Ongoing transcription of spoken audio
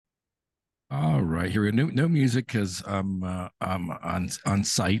All right, here we go. No music because I'm on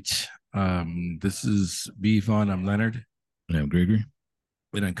site. This is Bvon. I'm Leonard, And I'm Gregory.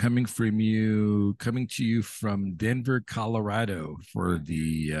 and I'm coming to you from Denver, Colorado, for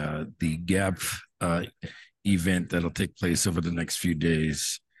the Gap event that'll take place over the next few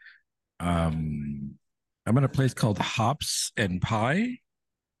days. I'm at a place called Hops and Pie.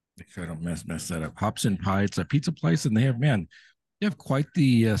 If I don't mess that up, Hops and Pie. It's a pizza place, and they have quite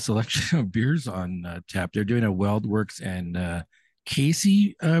the selection of beers on tap. They're doing a WeldWorks and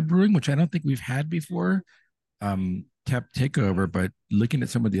Casey brewing, which I don't think we've had before. Tap takeover, but looking at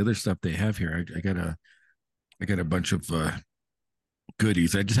some of the other stuff they have here, I got a bunch of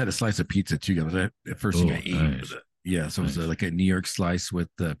goodies. I just had a slice of pizza too. That was the first thing I Oh, ate. nice, Yeah, so it was nice. like a New York slice with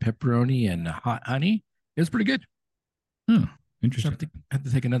pepperoni and hot honey. It was pretty good. Oh, Have interesting. to have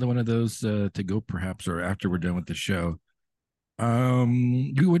to take another one of those to go perhaps, or after we're done with the show. What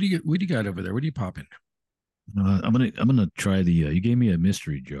do you got over there? What are you popping? I'm gonna try the. You gave me a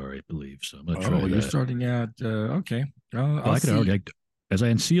mystery jar, I believe, so I'm gonna Oh, try you're that. starting at okay. Well, I'll I could see. already, as I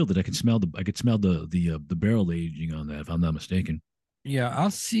unsealed it, I could smell the barrel aging on that, if I'm not mistaken. Yeah,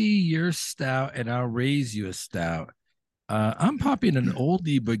 I'll see your stout, and I'll raise you a stout. I'm popping an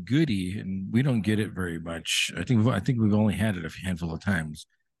oldie but goodie, and we don't get it very much. I think we've only had it a handful of times.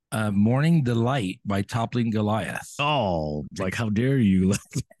 Morning Delight by Toppling Goliath. Oh, like how dare you?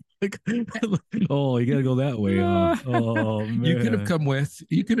 Like, oh, you gotta go that way, huh? Oh You could have man. come with.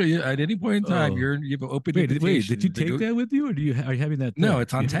 You could have at any point in time. Oh, You have an open wait. Did you invitation to take go. that with you, or are you having that No, there?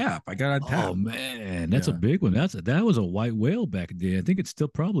 it's on tap. I got it on Oh tap. man, that's a Yeah. big one. That was a white whale back in the day. I think it still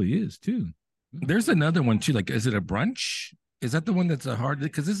probably is too. Mm. There's another one too. Like, is it a brunch? Is that the one that's a hard?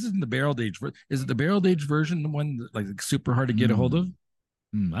 Because this isn't the barrel age. Is it the barrel age version? The one that, like super hard to get a hold of?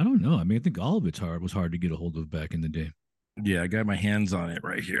 Mm. I don't know. I mean, I think all of it's hard was hard to get a hold of back in the day. Yeah, I got my hands on it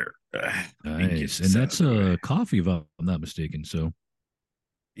right here. Let me get Nice, and this out of that's the way. a coffee, if I'm not mistaken. So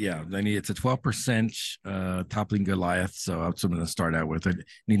Yeah, I need it's a 12% toppling Goliath. So that's what I'm going to start out with. I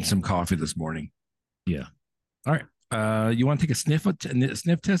need some coffee this morning. yeah, All right. You want to take a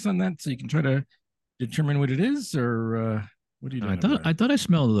sniff test on that so you can try to determine what it is, or what are you I doing over thought there? I thought I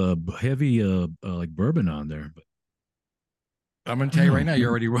smelled a heavy like bourbon on there, but I'm going to tell you right oh, now, maybe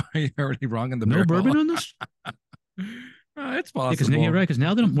you're already wrong in the no barrel. bourbon on this. It's Yeah, because you're possible. right. Because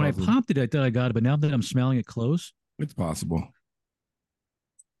now that It's when I possible. popped it, I thought I got it, but now that I'm smelling it close, It's possible.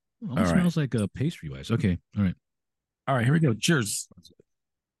 it All almost right. smells like a pastry wise. Okay, all right. All right. Here we go. Cheers.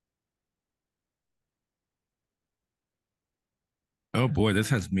 Oh boy, this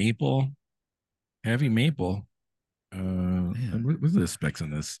has maple, heavy maple. Man, What's the specs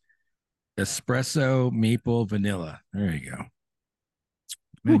on this? Espresso, maple, vanilla. There you go.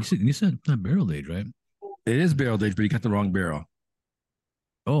 man, Whew. you said not barrel age, right? It is barrel aged, but you got the wrong barrel.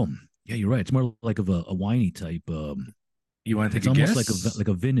 Oh, yeah, you're right. It's more like of a winey type. You want to take It's a almost guess? like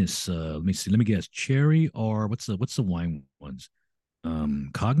a Venice. Let me see. Let me guess. Cherry or what's the wine ones?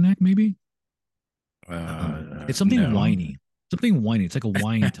 Cognac maybe. It's something No. winey. Something winey. It's like a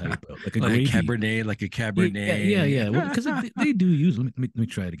wine type, like a gravy. Like a Yeah. Cabernet. Well, because they do use. Let me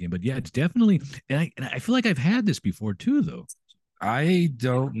try it again. But yeah, it's definitely. And I feel like I've had this before too, though. I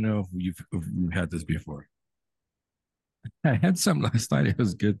don't know if you've had this before. I had some last night. It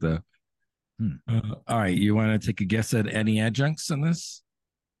was good though. Hmm. All right, you want to take a guess at any adjuncts in this?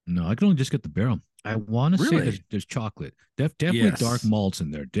 No, I can only just get the barrel. I want to say Really? there's chocolate. Definitely dark Yes. malts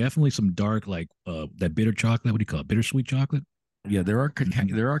in there. Definitely some dark like that bitter chocolate. What do you call it? Bittersweet chocolate. Yeah,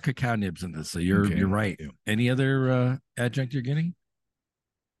 Mhm. there are cacao nibs in this, so Okay. you're right. Yeah. Any other adjunct you're getting?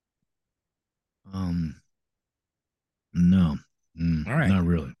 Um. No. All right. Not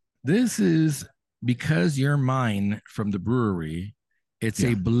really. This is because you're mine from the brewery. It's a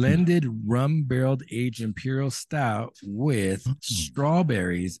Yeah. Mm. blended rum barreled aged imperial stout with Oh.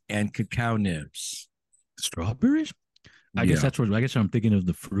 strawberries and cacao nibs. Strawberries? I guess Yeah. that's where I guess I'm thinking of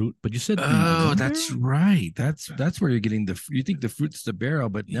the fruit. But you said the Oh, rum that's barrel? right. That's where you're getting you think the fruit's the barrel,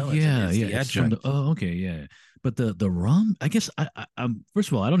 but no, Yeah, it's yeah. the It's from the. adjunct. Oh, okay, yeah. But the rum, I guess I'm. First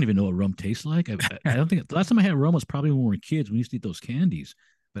of all, I don't even know what rum tastes like. I don't think the last time I had rum was probably when we were kids. We used to eat those candies,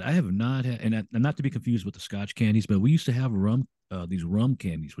 but I have not had, and not to be confused with the Scotch candies, but we used to have rum, these rum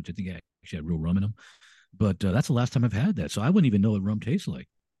candies, which I think actually had real rum in them. But that's the last time I've had that, so I wouldn't even know what rum tastes like.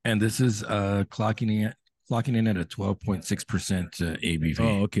 And this is clocking in at a 12.6% ABV.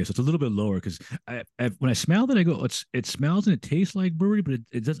 Oh, okay. So it's a little bit lower because when I smell it, I go, it smells and it tastes like brewery, but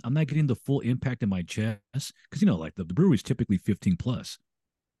it does. I'm not getting the full impact in my chest because like the brewery is typically 15 plus.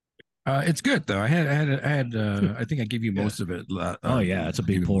 It's good though. Good. I think I gave you Yeah. most of it. Oh yeah, it's a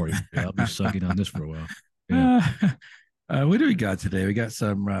big Maybe more. pour. Yeah, I'll be sucking on this for a while. Yeah. uh, What do we got today? We got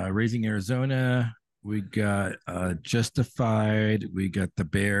some Raising Arizona. We got Justified. We got The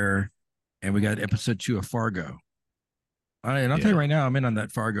Bear, and we got episode 2 of Fargo. And I'll tell you Yeah. right now, I'm in on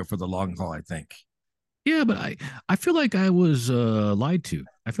that Fargo for the long haul. I think Yeah, but I feel like I was lied to.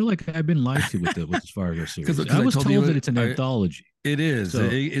 I feel like I've been lied to with this Fargo series. because I I was told told that you it's an anthology. it is. So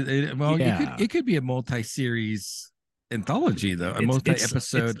Well, yeah, it could be a multi-series anthology though, a it's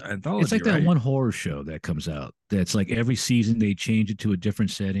multi-episode it's anthology, like that right? one horror show that comes out. That's like every season they change it to a different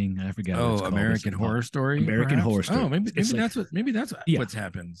setting. I forgot what Oh, it's called. But it's American like Horror Story, American perhaps. Horror Oh, Story. maybe It's like that's yeah, what's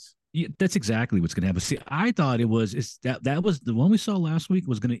happens. yeah, that's exactly what's going to happen. See, I thought it was it's that was the one we saw last week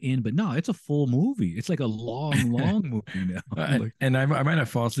was going to end, but no, it's a full movie. It's like a long movie now. Like And I might have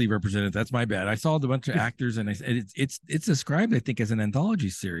falsely represented. That's my bad. I saw a bunch of actors, and it's described, I think, as an anthology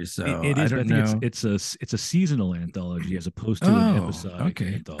series. So it I is, but I don't think know. it's a seasonal anthology as opposed to an Oh, episodic okay.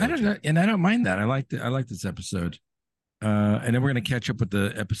 I don't anthology. know, and I don't mind that. I like this episode. And then we're gonna catch up with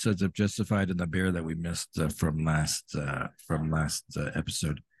the episodes of Justified and The Bear that we missed from last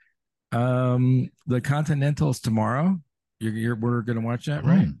episode. The Continentals tomorrow. We're gonna watch that, Oh,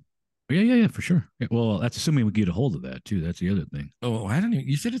 right? yeah, for sure. Yeah, well, that's assuming we get a hold of that too. That's the other thing. Oh, I don't know.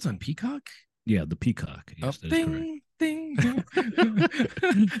 You said it's on Peacock? Yeah, the Peacock. Oh, Yes, that is correct. ding, ding.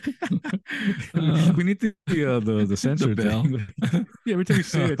 We need the The censor bell. thing. Yeah, every time you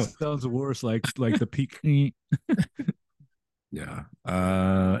say it, it sounds worse. Like the peak. Yeah.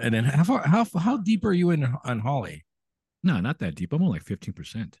 And then how deep are you in on Holly? No, not that deep. I'm only like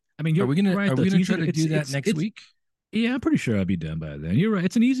 15%. I mean, you're right Are though. we It's gonna easy. try to do that next It's week? yeah. I'm pretty sure I'll be done by then. You're right.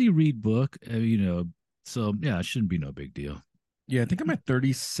 It's an easy read book. So yeah, it shouldn't be no big deal. Yeah, I think I'm at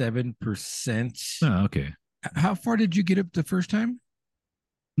 37%. Oh, okay. How far did you get up the first time?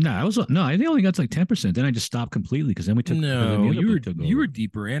 No, I think I only got to like 10%. Then I just stopped completely because then we took because then the No, other book took you were over.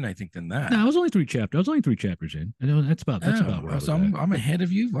 deeper in, I think, than No, that. I was only three chapters. I was only three chapters in. I know that's about where I Oh, was so at. I'm ahead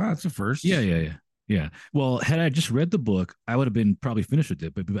of you. Wow, that's a Yeah, first. yeah, yeah. Yeah. Well, had I just read the book, I would have been probably finished with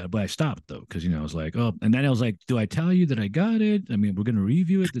it. But I stopped though because I was like, oh, and then I was like, do I tell you that I got it? I mean, we're gonna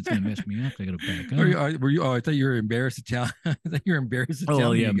review it. That's gonna mess me up. I gotta back up. Were you? Oh, I thought you were embarrassed to tell. I thought you were embarrassed to Oh tell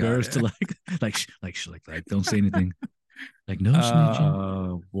well, me yeah, you got embarrassed to it. like don't say anything. Like no snitching.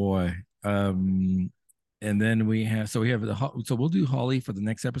 Oh boy. And then we have so we'll do Holly for the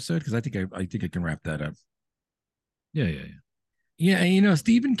next episode because I think I can wrap that up. Yeah, yeah, yeah. Yeah, and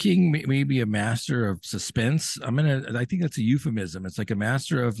Stephen King may be a master of suspense. I think that's a euphemism. It's like a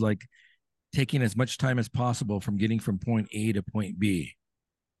master of like taking as much time as possible from getting from point A to point B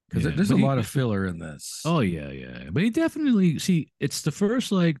because Yeah, there's a but lot of filler in this. oh yeah, yeah. But he definitely see it's the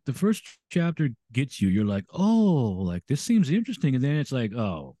first chapter gets you. You're like, oh, like this seems interesting, and then it's like,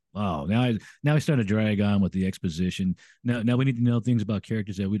 oh, now I start to drag on with the exposition. Now we need to know things about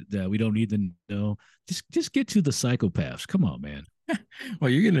characters that we don't need to know. Just get to the psychopaths. Come on, man. Well,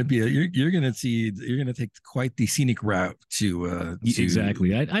 you're gonna take quite the scenic route to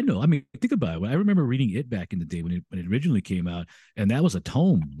Exactly. I know. I mean, think about it. I remember reading it back in the day when it originally came out, and that was a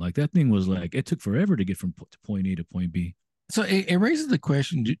tome. Like that thing was like it took forever to get from point A to point B. So it raises the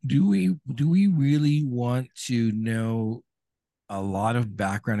question: do we really want to know a lot of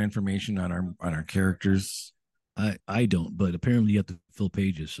background information on our characters? I don't, but apparently you have to fill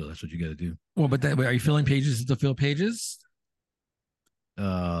pages, so that's what you got to do. Well, but are you filling pages to fill pages?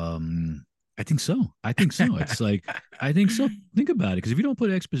 I think so. I think so. It's like I think so. Think about it, because if you don't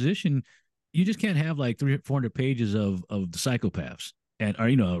put exposition, you just can't have like 300-400 pages of the psychopaths and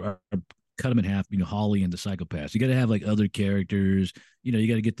or cut them in half. Holly and the psychopaths. You got to have like other characters. You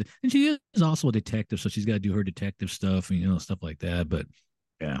got to get and she is also a detective, so she's got to do her detective stuff and stuff like that. But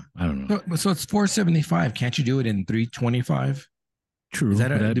yeah, I don't know. So it's 475. Can't you do it in 325? True. Is that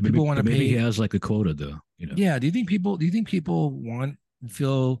do people want to maybe pay? he has like a quota though. Yeah. Do you think people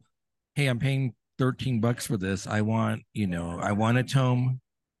feel, hey, I'm paying $13 for this. I want a tome.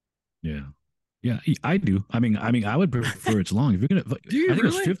 Yeah. Yeah, I do. I would prefer it's long. If you're gonna, Do you I think it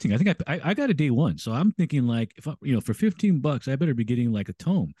was really? 15. I think I got a day one, so I'm thinking like if for $15, I better be getting like a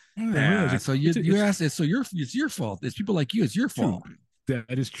tome. Yeah. So you it's asked it. So it's your fault. It's people like you. It's your true. fault.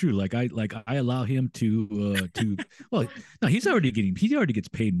 That is true. I allow him to well, no, he already gets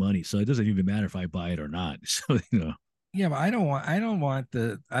paid money, so it doesn't even matter if I buy it or not. So. Yeah, but I don't want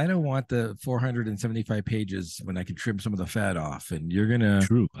the 475 pages when I can trim some of the fat off. And you're gonna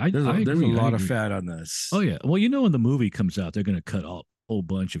True. I there's a agree. I lot of agree. fat on this. Oh yeah. Well, when the movie comes out, they're gonna cut a whole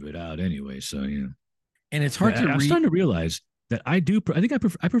bunch of it out anyway. So And it's hard But to I'm read. starting to realize that I do. I think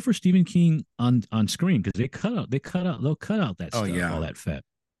I prefer Stephen King on screen because they'll cut out that Oh stuff, all yeah. that fat.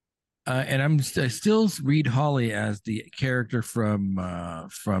 and I still read Holly as the character from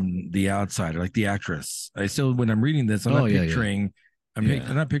The Outsider, like the actress. I still, when I'm reading this, I'm Oh not yeah, yeah, picturing. I'm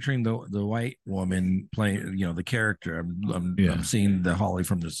yeah, not picturing the white woman playing, the character. I'm yeah, seeing the Holly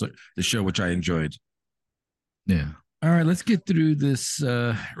from the show, which I enjoyed. yeah. All right, let's get through this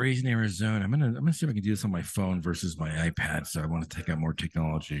Raising Arizona. I'm gonna see if I can do this on my phone versus my iPad. So I want to take out more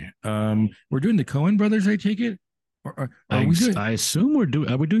technology. We're doing the Cohen brothers, I take it, or are we doing? I assume we're doing.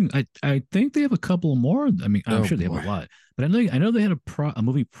 Are we doing? I think they have a couple more. I mean, I'm Oh sure they have a boy, lot, but I know they had a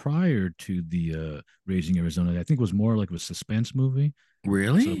movie prior to the Raising Arizona. I think it was more like a suspense movie. So it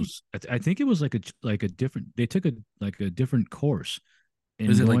really? was. I think it was like a different. They took a like a different course in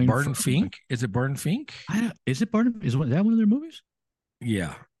Is it like going Barton from Fink? like. Is it Barton Fink? Is it Barnum? That one of their movies?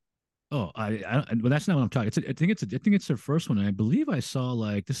 Yeah. Oh, well, that's not what I'm talking. I think it's their first one. And I believe I saw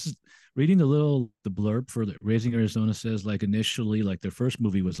like this is reading the blurb for the Raising Arizona says like initially like their first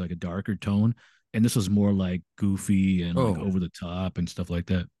movie was like a darker tone, and this was more like goofy and like Oh, over the top and stuff like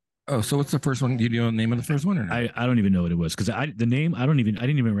that. oh. So what's the first one? Do you know the name of the first one or no? I don't even know what it was because the name I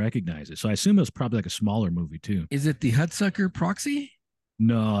didn't even recognize it. So I assume it was probably like a smaller movie too. Is it the Hudsucker Proxy?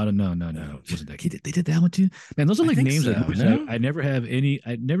 No, I don't know. No, no, Oh, it wasn't that. They did that one too. Man, those are I like think names so. of movies. No. I never have any.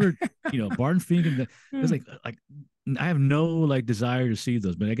 I never, Barton Fink and there's like I have no like desire to see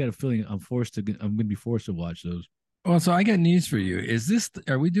those, but I got a feeling I'm going to be forced to watch those. Well, so I got news for you. Is this?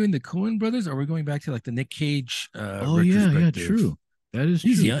 Are we doing the Coen brothers? Or are we going back to like the Nick Cage Oh yeah, yeah, retrospective? true. That is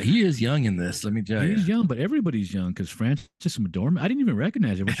He's true. young. He is young in this. Let me tell you. He's young, but everybody's young because Frances McDormand. I didn't even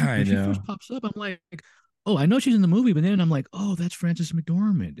recognize her when I she first know. pops up. I'm like, oh, I know she's in the movie, but then I'm like, oh, that's Frances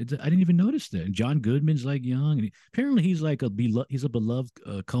McDormand. I didn't even notice that. And John Goodman's like young, and apparently he's like he's a beloved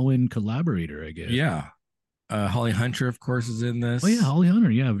Cohen collaborator, I guess. Yeah. Holly Hunter, of course, is in Oh yeah, this. Holly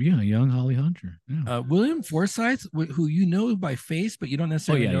Hunter. Yeah, yeah, young Holly Hunter. Yeah. William Forsythe, who you know by face, but you don't Oh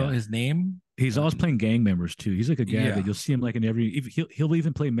necessarily yeah, know yeah. his name. He's always playing gang members too. He's like a guy that Yeah. you'll see him like in every. He'll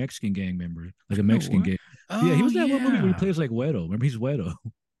even play Mexican gang members, like a Mexican gang. Yeah, he Oh was in that one movie where he yeah. plays like Wedo. Remember, he's Wedo.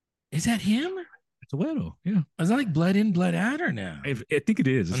 Is that him? It's a Wedo. Yeah, Is that like Blood In, Blood Out or no? I think it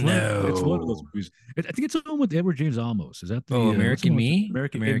is. It's one of those No. movies. I think it's the one with Edward James Olmos. Is that Oh, the what's the American one with Me?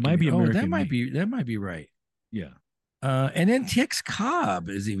 American? It American might Me. be Oh, American Me. that might be right. Yeah. And then Tex Cobb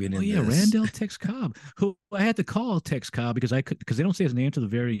is even Oh in yeah, this. Randall Tex Cobb, who I had to call Tex Cobb because they don't say his name to the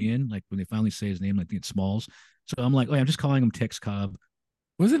very end. Like when they finally say his name, I think it's Smalls. So I'm like, oh, yeah, I'm just calling him Tex Cobb.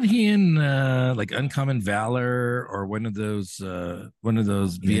 Wasn't he in like Uncommon Valor or one of those Yeah, I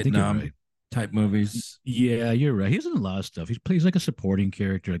think you're Vietnam right. type movies? Yeah, you're right. He's in a lot of stuff. He plays like a supporting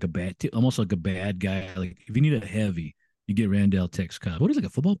character, like almost like a bad guy. Like if you need a heavy, you get Randall Tex Cobb. What is like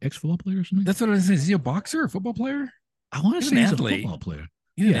a ex-football player or something? That's what I was saying. Is he a boxer or a football player? I want to He's an say he's a athlete. football player.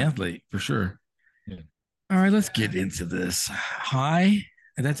 He's an Yeah. athlete for sure. Yeah. All right, let's get into this. Hi.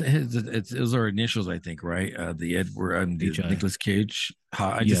 And that's his, those are initials, I think, right? The Edward, the HI. Nicholas Cage.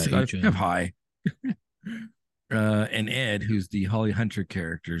 Hi, Yeah, I have HI. Hi. And Ed, who's the Holly Hunter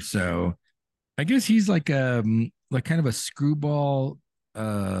character. So I guess he's like kind of a screwball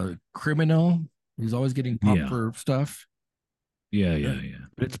criminal who's always getting popped Yeah. for stuff. Yeah, Uh, yeah, yeah.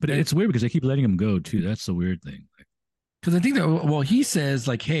 But and it's weird because they keep letting him go too. That's the weird thing. because I think that, well, he says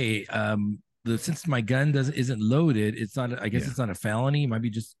like, hey, since my gun doesn't isn't loaded, it's not. I guess Yeah. it's not a felony. It might be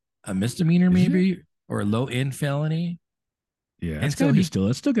just a misdemeanor, Is it? maybe, or a low end felony. Yeah, And so it's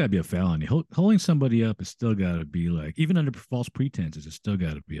still gotta be a felony. Holding somebody up is still gotta be like even under false pretenses, it's still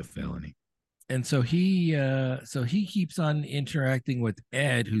gotta be a felony. so he keeps on interacting with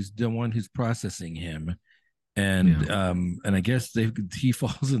Ed, who's the one who's processing him, Yeah. and I guess he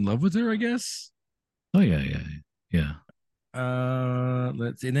falls in love with her. I guess. Oh yeah, yeah, yeah.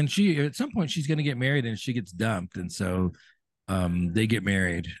 Let's see. And then she at some point she's gonna get married, and she gets dumped, and so they get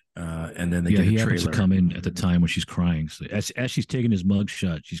married, and then they Yeah, get a he happens to trailer. come in at the time when she's crying. So as she's taking his mug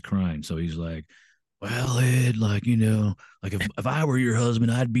shot, she's crying. So he's like, "Well, Ed, like like if I were your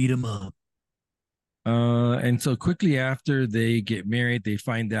husband, I'd beat him up." And so quickly after they get married, they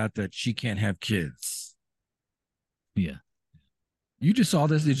find out that she can't have kids. Yeah. You just saw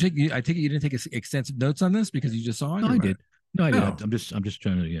this. I take it you didn't take extensive notes on this because you just saw it, No, or I what? did. No, I did. Oh, I'm just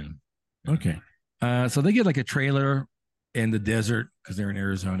trying to. Yeah. Yeah. okay. So they get like a trailer in the desert because they're in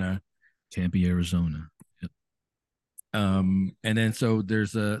Arizona. Tempe, Arizona. Yep. And then so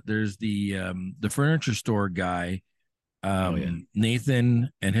there's the furniture store guy, Oh yeah,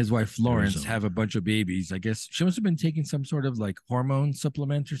 Nathan and his wife Florence Arizona. have a bunch of babies. I guess she must have been taking some sort of like hormone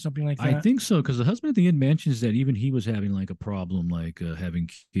supplement or something like I that. think so because the husband at the end mentions that even he was having like a problem, like having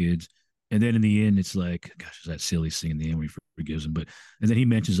kids, and then in the end, it's like, gosh, is that silly scene in the end where he forgives him? But and then he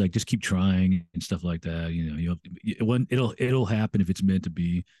mentions like just keep trying and stuff like that. It'll happen if it's meant to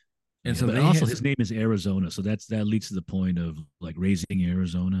be. And Yeah, so but they also has, his name is Arizona, so that leads to the point of like raising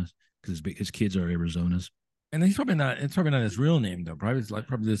Arizona because his kids are Arizonas. and he's probably not. It's probably not his real name though. Probably it's like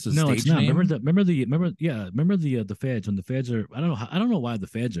probably this is No, it's stage not. name. Remember the feds when the feds are. I don't know why the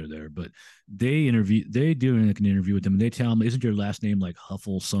feds are there, but they do like an interview with him and they tell him, "Isn't your last name like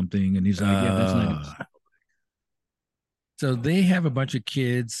Huffle something?" And he's like, "Yeah, that's not." Uh, so they have a bunch of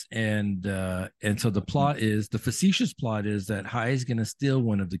kids, and so the facetious plot is that High is going to steal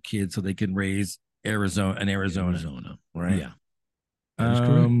one of the kids so they can raise Arizona, Arizona. right? Yeah, that is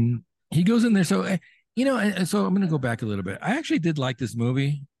correct. He goes in there, so so I'm going to go back a little bit. I actually did like this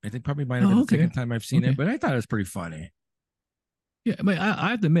movie. I think probably might have been Oh, the okay, second time I've seen it, okay. but I thought it was pretty funny. Yeah, I mean, I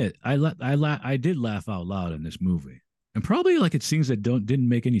have to admit, I did laugh out loud in this movie, and probably like it scenes that didn't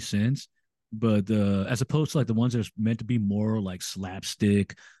make any sense, but as opposed to like the ones that are meant to be more like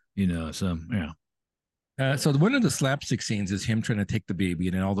slapstick, so yeah. So one of the slapstick scenes is him trying to take the baby,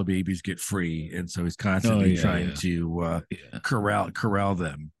 and then all the babies get free, and so he's Oh constantly yeah, trying yeah, to yeah, corral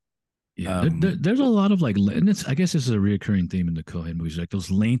them. yeah. Um, There's a lot of like, and it's I guess this is a reoccurring theme in the Cohen movies, like those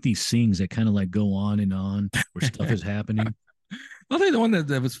lengthy scenes that kind of like go on where stuff is happening. I'll tell you the one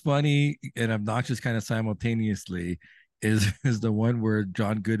that was funny and obnoxious kind of simultaneously is the one where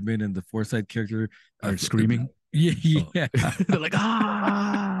John Goodman and the Forsyth character, Are screaming. yeah, Oh, yeah. they're like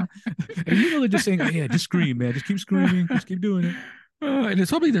ah, and they're just saying, oh, yeah, just scream, man, just keep screaming, just keep doing it. And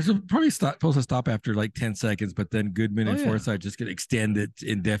it's probably there's probably supposed to stop after like 10 seconds, but then Goodman Oh and yeah, Forsyth just get extended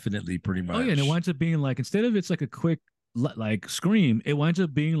indefinitely, pretty oh yeah, and it much. winds up being like instead of it's like a quick like scream, it winds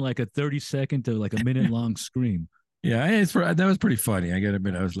up being like a 30-second to like a minute long scream. Yeah, that was pretty funny. I gotta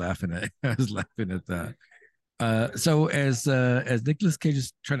admit, I was laughing at I was laughing at that. So as Nicolas Cage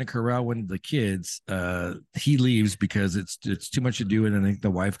is trying to corral one of the kids, he leaves because it's too much to do, and I think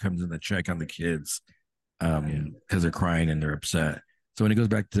the wife comes in to check on the kids, Yeah. because they're crying and they're upset. So when he goes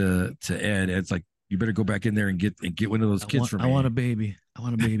back to Ed, Ed's like, "You better go back in there and get one of those kids for I want a me." baby. I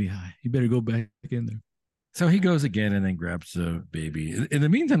want a baby. Hi. You better go back in there. So he goes again and then grabs the baby. In the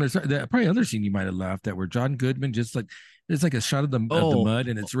meantime, there's probably other scene you might have laughed at where John Goodman just like there's like a shot of the Oh, mud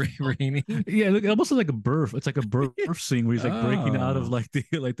and it's raining. yeah, look, it almost like a birth. It's like a birth scene where he's like breaking out of Oh, like the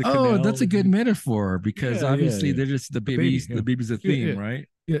like the oh, canal. that's a good metaphor because Yeah, yeah, obviously yeah. they're just The baby, the yeah, baby's a yeah, theme, yeah. right?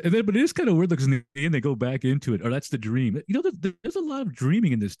 Yeah, and then but it is kind of weird because in the end they go back into it, or that's the dream. There's a lot of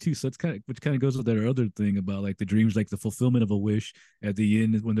dreaming in this too, so it's kind of which kind of goes with that other thing about like the dreams, like the fulfillment of a wish at the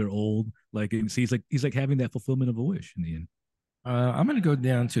end when they're old. Like, and so he's like having that fulfillment of a wish in the end. I'm gonna go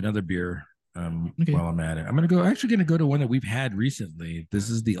down to another beer Okay. while I'm at it. Gonna go to one that we've had recently. This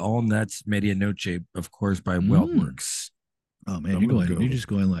is the All Nuts Medianoche, of course, by Mm. Weldworks. Oh So man, I'm gonna you're go. just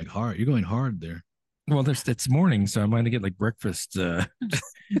going like hard. You're going hard there. Well, it's morning, so I'm going to get like breakfast. I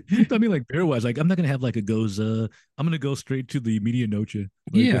mean, like beer wise, like I'm not gonna have like a goza. I'm gonna go straight to the media noche. Like,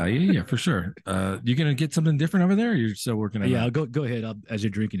 Yeah, for sure. You gonna get something different over there? Or you're still working on yeah, that? I'll go ahead. As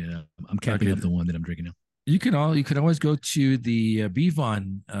you're drinking it, I'm capping Okay. up the one that I'm drinking now. You can always go to the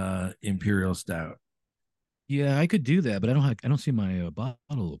Bvon Imperial Stout. Yeah, I could do that, but I don't see my bottle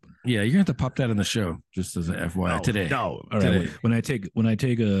opener. Yeah, you're gonna have to pop that in the show, just as an FYI Oh today. no! All right, Today. when I take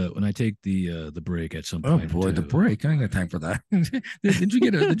the break at some Oh point boy, the to break. I ain't got time for that. Did you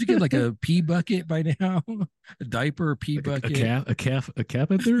get like a pee bucket by now? A diaper pee bucket? a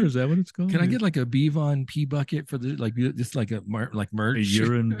catheter, is that what it's Can called? I Yeah. get like a Bvon pee bucket for the like just like like A merch?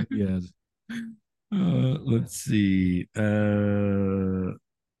 urine, yeah. Let's see.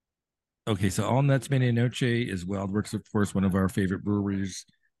 Okay, so All Nuts Noche is Wildworks, of course, one of our favorite breweries.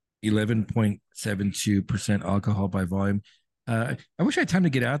 11.72% alcohol by volume. I wish I had time to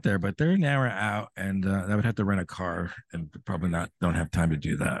get out there, but they're an hour out, and I would have to rent a car, and probably not don't have time to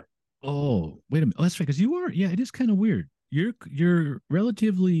do that. Oh, wait a minute. Oh, that's right. Because you are, yeah, it is kind of weird. You're in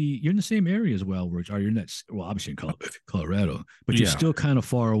the same area as Wildworks. Are you in that? Well, obviously in Colorado, but you're Yeah, still kind of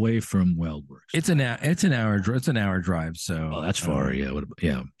far away from Wildworks. it's an hour drive. Oh, So that's far. Yeah,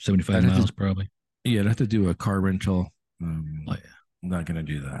 yeah, 75 I'd have to miles probably. yeah, I'd have to do a car rental. Oh yeah. I'm not gonna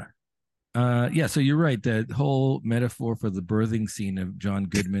do that. Yeah, so you're right. That whole metaphor for the birthing scene of John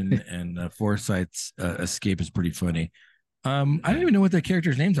Goodman and Forsyth's escape is pretty funny. I don't Yeah. even know what the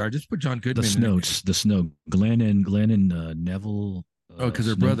characters' names are. Just put John Goodman in it. The Snow, Glenn and Neville Oh, because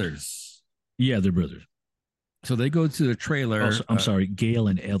they're Snow. brothers. Yeah, they're brothers. So they go to the trailer. Also, I'm sorry, Gail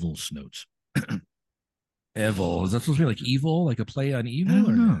and Evel Snoats. Evil. Is that supposed to be like evil, like a play on I evil,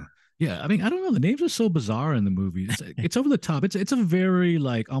 don't or no? know. Yeah, I mean, I don't know. The names are so bizarre in the movie. It's over the top. It's a very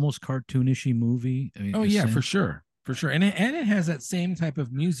like almost cartoonishy movie. I mean, Oh in a yeah, sense. for sure. And it has that same type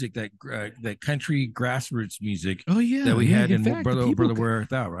of music that country grassroots music Oh that yeah, we yeah. had In in fact, the Brother people Where Art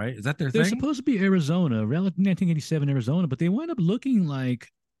Thou, right? Is that their they're thing? supposed to be Arizona, relative 1987 Arizona, but they wind up looking like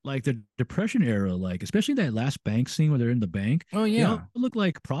like the Depression era, like especially that last bank scene where they're in the bank. Oh They all yeah. look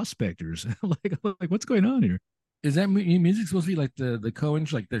like prospectors. Like what's going on here? Is that music supposed to be like the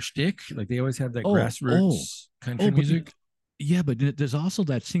Coens, like their shtick? Like they always have that Oh, oh, grassroots country oh, but music. yeah, but there's also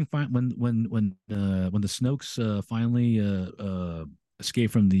that scene when the Snokes finally escape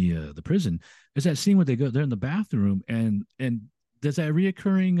from the prison. There's that scene where they're in the bathroom and there's that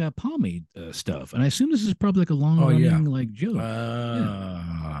reoccurring pomade stuff, and I assume this is probably like a long Oh yeah. running like joke.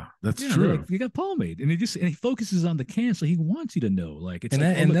 Yeah, That's yeah, they're like true. you got pomade, and he focuses on the can, so he wants you to know, like it's And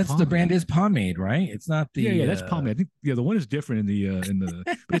like, that oh and look, that's the brand pomade. is pomade, right? It's not Yeah, the yeah, that's pomade. I think yeah, the one is different in the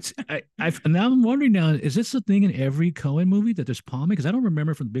but it's I've now I'm wondering now, is this a thing in every Cohen movie that there's pomade? Because I don't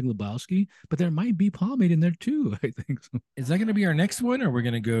remember from the Big Lebowski, but there might be pomade in there too. I think so. is that going to be our next one, or we're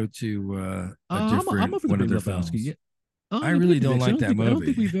going to go to a I'm different over the one of Big their Lebowski. films? Yeah. Oh, I yeah, we really could do don't that. 'Cause like that I don't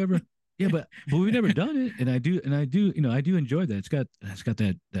think movie. we've ever. Yeah, but we've never done it, and I do enjoy that. It's got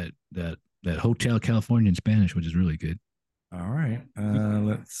that Hotel California in Spanish, which is really good. All right.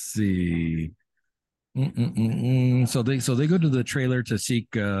 Let's see. So they go to the trailer to seek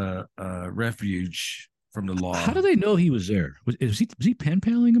refuge from the How law. do they know he was there? Was he pen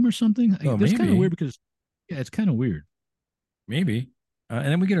paling him or something? Oh, That's kind of weird maybe, because yeah, it's kind of weird. maybe. And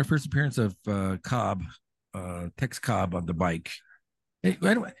then we get our first appearance of Cobb, Tex Cobb on the bike. Hey,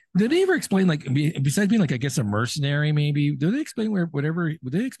 did they ever explain, like, besides being like, I guess, a mercenary? Maybe do they explain where whatever?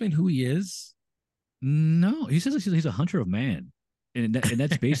 Would they explain who he is? No, he says he's a hunter of man, and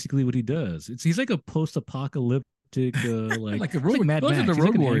that's basically what he does. He's like a post-apocalyptic, like Like a he's like road, Mad those are the Max. He's like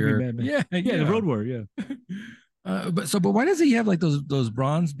road an angry warrior. Mad Max. Yeah, Yeah, the yeah. Road Warrior. Yeah, But why does he have like those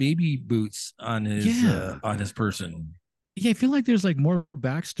bronze baby boots yeah, on his person? yeah. I feel like there's like more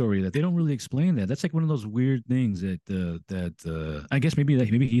backstory that they don't really explain. That's like one of those weird things that I guess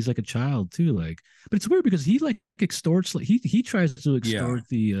maybe he's like a child too. Like, but it's weird because he like extorts. Like he tries to Yeah, extort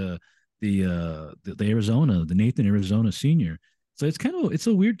the Arizona, the Nathan Arizona senior. So it's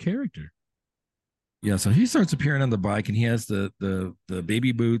a weird character. yeah. So he starts appearing on the bike, and he has the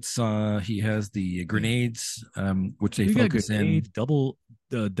baby boots. He has the Yeah. grenades, which they We got focus in. grenades, double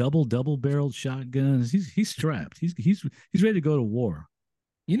barreled shotguns. He's strapped. He's ready to go to war.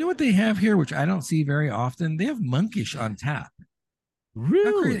 You know what they have here, which I don't see very often? They have monkish on tap. How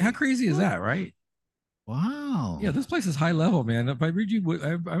Really? crazy is What? that, right? Yeah, Wow. this place is high level, man. If I read you,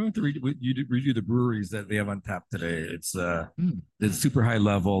 I want to read you the breweries that they have on tap today. Hmm. It's super high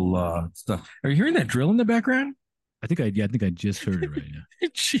level stuff. Are you hearing that drill in the background? I think I just heard it right now.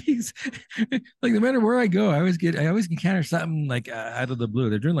 Jeez, like no matter where I go, I always encounter something like out of the blue.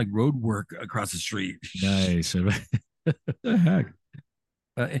 They're doing like road work across the street. Nice. The heck?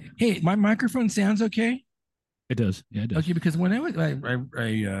 Hey, my microphone sounds okay. It does. Yeah, it does. Okay, because when I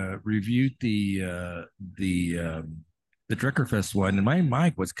reviewed the Dreckerfest one, and my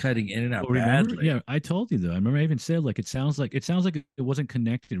mic was cutting in and Oh, out remember? badly. Yeah, I told you though. I remember I even said like it sounds like it wasn't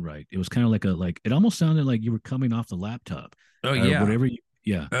connected right. It was kind of like it almost sounded like you were coming off the laptop Oh or yeah. whatever.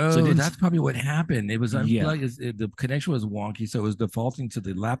 Yeah. So it Oh, didn't. that's probably what happened. It was Yeah. unplugged. The connection was wonky, so it was defaulting to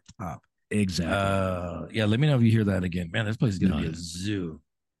the laptop. Exactly. Yeah. Let me know if you hear that again. Man, this place is gonna No. be a zoo.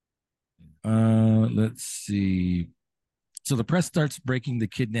 Let's see. So the press starts breaking the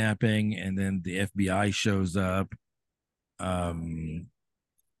kidnapping, and then the FBI shows up. Um,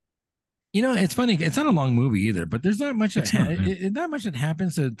 it's funny. It's not a long movie either, but there's not much It's not. Man. not much that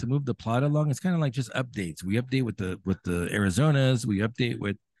happens to move the plot along. It's kind of like just updates. We update with the Arizonas. We update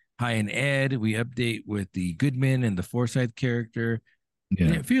with High and Ed. We update with the Goodman and the Forsyth character. And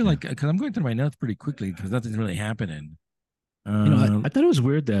Yeah. I feel Yeah. like because I'm going through my notes pretty quickly because nothing's really happening. I thought it was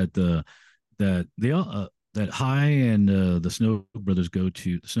weird that they all that High and the Snow brothers go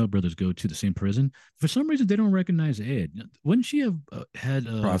to the same prison. For some reason, they don't recognize Ed. Wouldn't she have had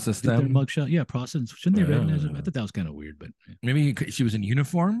Process did their them. mugshot? Yeah, process. Shouldn't they recognize him? I Uh, thought that was kind of weird, but yeah. Maybe she was in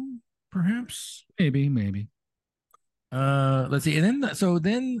uniform, perhaps. Maybe. Let's see.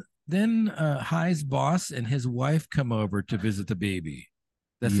 And then High's boss and his wife come over to visit the baby.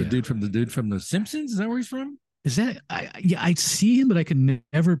 That's Yeah. the dude from the Simpsons. Is that where he's from? Is that yeah, I see him, but I can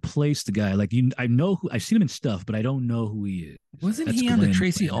never place the guy. Like I know who I've seen him in stuff, but I don't know who he is. Wasn't That's he on the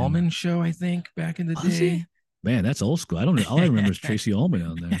Tracy Glenn Henry. Ullman show? I think back in the Was he? day. Man, that's old school. I don't know. All I remember is Tracy Ullman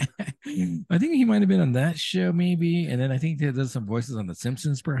on there. I think he might have been on that show, maybe. And then I think he does some voices on The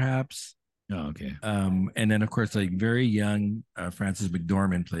Simpsons, perhaps. Oh, okay. And then of course, like very young Frances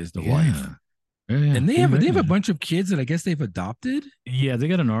McDormand plays the wife. Yeah. Yeah. And Didn't they have a recognize him. bunch of kids that I guess they've adopted. Yeah, they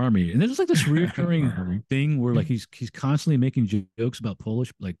got an army, and there's like this reoccurring thing where like he's constantly making jokes about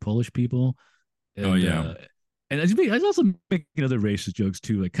Polish people, Oh and yeah. And he's also making other racist jokes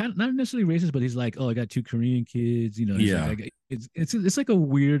too, like kind of not necessarily racist, but he's like, "Oh, I got two Korean kids," you know. And he's like, Yeah. it's like a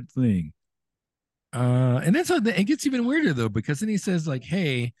weird thing. And then so it gets even weirder though, because then he says like,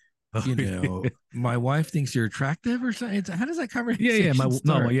 "Hey, Oh, yeah. my wife thinks you're attractive or something." How does that Yeah, yeah. conversation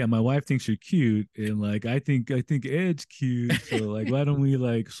start? Yeah, my wife thinks you're cute, and like I think Ed's cute, so like why don't we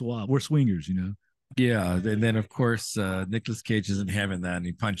like swap? We're swingers, you know. Yeah, and then of course Nicolas Cage isn't having that, and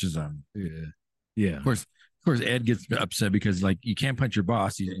he punches him. Yeah, yeah, Of course, Ed gets upset because like you can't punch your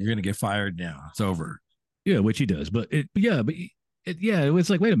boss. You're gonna get fired now. It's over. yeah. Which he does, but yeah, it was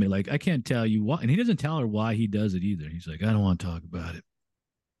like, wait a minute, like I can't tell you why, and he doesn't tell her why he does it either. He's like, I don't want to talk about it.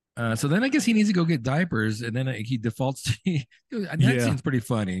 So then I guess he needs to go get diapers, and then he defaults to that Yeah, seems pretty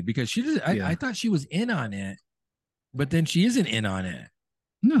funny because she does. I yeah. thought she was in on it, but then she isn't in on it.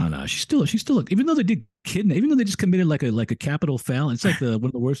 No, no, she's still even though they did kidnap, even though they just committed like a capital felon, it's like the one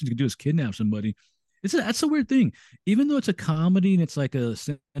of the worst things you can do is kidnap somebody. That's a weird thing. Even though it's a comedy and it's like a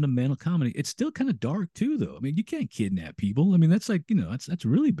sentimental comedy, it's still kind of dark too, though. I mean, you can't kidnap people. I mean, that's like that's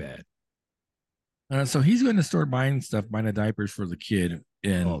really bad. So he's going to start buying stuff, buying the diapers for the kid, Oh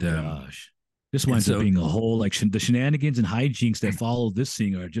and gosh, this and winds up so being a whole like the shenanigans and hijinks that follow this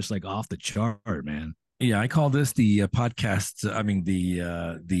thing are just like off the chart, man. yeah, I call this the podcast. I mean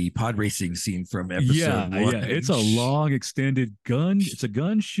the pod racing scene from episode Yeah, one. yeah. It's a long extended gun. It's a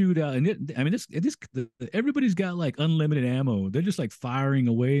gun shootout, and I mean, everybody's got like unlimited ammo. They're just like firing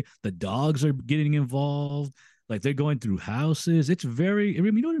away. The dogs are getting involved. Like they're going through houses. It's very. I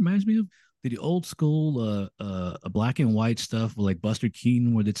mean, you know what it reminds me of? The old school, black and white stuff, like Buster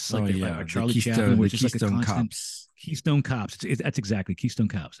Keaton, where it's Oh like yeah, or Charlie Chaplin, where the it's just like a Keystone constant Cops. Keystone Cops. That's exactly Keystone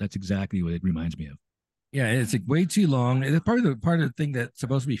Cops. That's exactly what it reminds me of. Yeah, it's like way too long. It's part of the thing that's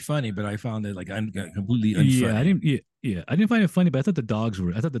supposed to be funny, but I found it like completely Yeah, I unfunny. didn't. Yeah, yeah, I didn't find it funny, but I thought the dogs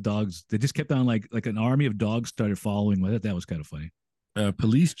were. I thought the dogs. They just kept on like an army of dogs started following. I thought that was kind of funny.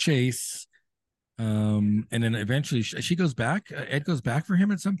 Police chase, and then eventually she goes back. Ed goes back for him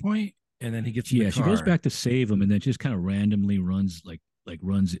at some point, and then he gets in the Yeah, she goes car. back to save him, and then just kind of randomly runs like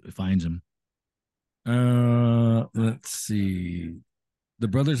runs finds him. Let's see. The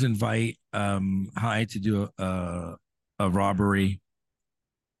brothers invite Hai to do a robbery.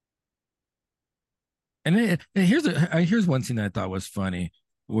 And here's one scene that I thought was funny,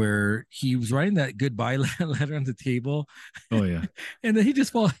 where he was writing that goodbye letter on the table, Oh yeah, and then he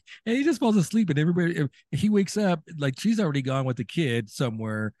just falls asleep, and everybody he wakes up like she's already gone with the kid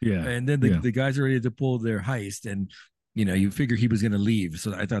somewhere, yeah, and then yeah, the guys are ready to pull their heist, and you figure he was going to leave,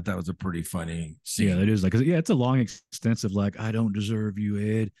 so I thought that was a pretty funny yeah. scene. It is like, yeah, it's a long, extensive like I don't deserve you,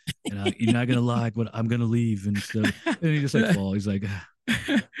 Ed, and you're not gonna like what I'm gonna leave and stuff. And he just like fall. He's like,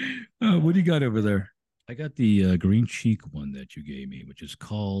 Oh, what do you got over there? I got the green cheek one that you gave me, which is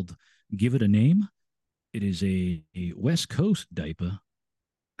called "Give It a Name." It is a West Coast diaper,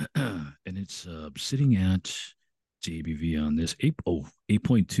 and it's sitting at JBV on this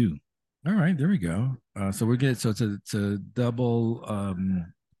 8.2 All right, there we go. So we get so it's a double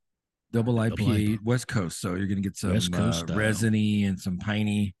double IPA IPA West Coast. So you're gonna get West some Coast style. resiny and some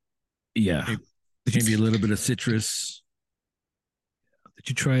piney, Yeah. maybe, maybe a little bit of citrus. Did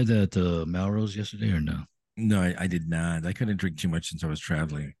you try that Melrose yesterday or no? No, I did not. I couldn't drink too much since I was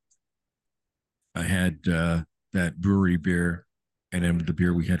traveling. I had that brewery beer and then the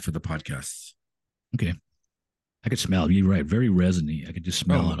beer we had for the podcast. Okay. I could smell it. You're right. Very resiny. I could just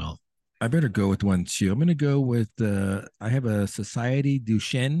smell Oh, it all. I better go with one too. I'm gonna go with I have a Society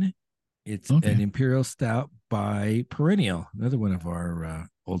Duchenne. It's an Okay. imperial stout by Perennial, another one of our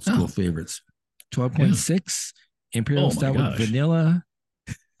old school Oh, favorites. yeah. 12.6 imperial Oh my stout with gosh. vanilla,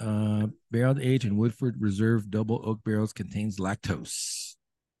 barreled aged in Woodford Reserve double oak barrels, contains lactose.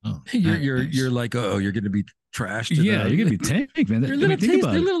 Oh, You're nice. like, oh, you're gonna be trashed and Yeah, you're gonna be tanked, man. you're a I little mean, think taste,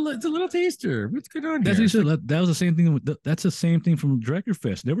 about they're it. little, it's a little taster. What's going on That's what here? you It's said. like, That was the same thing. That's the same thing from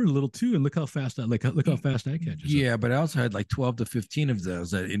Dreckerfest. They were little too, and look how fast that catches up. yeah, but I also had like 12 to 15 of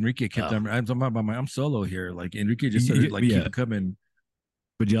those that Enrique kept Oh, on. I'm solo here. Like Enrique just started like yeah. keep coming.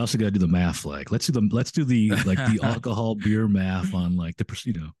 But you also got to do the math. Like, let's do the like the alcohol beer math on like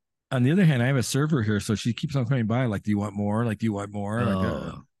the. On the other hand, I have a server here, so she keeps on coming by. Like, do you want more? Like, do you want more?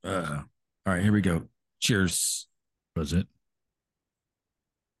 Like, all right, here we go. Cheers. Was it?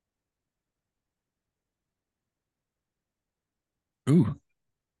 Ooh,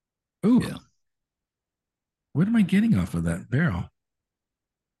 ooh. Yeah. What am I getting off of that barrel?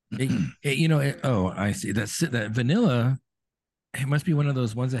 Oh, I see. That vanilla. It must be one of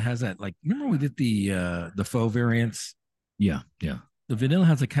those ones that has that. Like, remember we did the faux variants. Yeah, yeah. The vanilla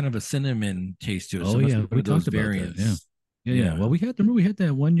has a kind of a cinnamon taste to it, so Oh it must be yeah, one we of those talked about that. Yeah, variants. yeah, yeah. Yeah. Well, we had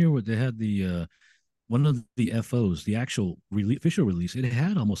that one year where they had the one of the FOs, the actual official release, it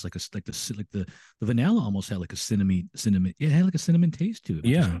had almost like a the vanilla almost had like a cinnamon. Yeah, it had like a cinnamon taste to it,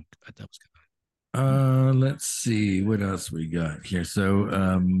 which is Yeah. I thought was Let's see what else we got here. So,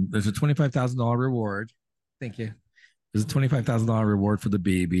 there's a $25,000 reward. Thank you. There's a $25,000 reward for the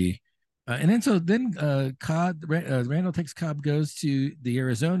baby. And then Randall takes Cobb, goes to the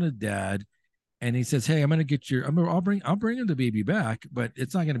Arizona dad, and he says, "Hey, I'm gonna get your, I'll bring him the baby back, but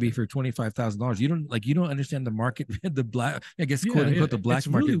it's not gonna be for $25,000. You don't understand the market, the black, I guess, quote yeah. unquote, the black It's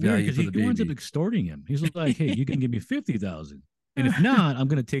really market weird value because for he, the he winds up baby." extorting him. He's like, "Hey, you can give me 50,000, and if not, I'm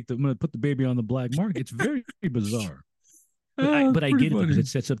gonna put the baby on the black market." It's very bizarre. But I Pretty get it though because funny. it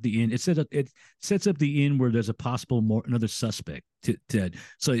sets up the end. It sets up the end where there's a possible more another suspect to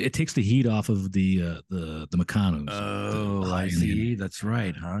so it takes the heat off of the Meccano's the Oh, high I end. see. That's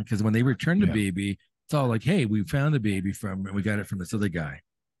right, huh? Because when they return the Yeah. baby, it's all like, "Hey, we found the baby from, we got it from this other guy."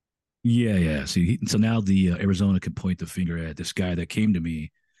 Yeah. See, so now the Arizona can point the finger at this guy that came to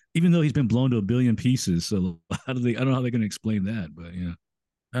me, even though he's been blown to a billion pieces. So how do they? I don't know how they're going to explain that, but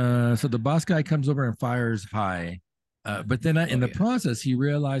yeah. So the boss guy comes over and fires High. But then in Oh the yeah. process, he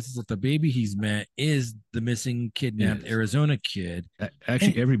realizes that the baby he's met is the missing, kidnapped Is Arizona kid.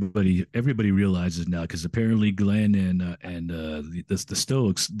 actually And everybody realizes now because apparently Glenn and the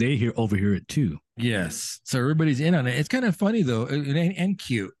Stoics they hear overhear it too. yes, so everybody's in on it. It's kind of funny though, and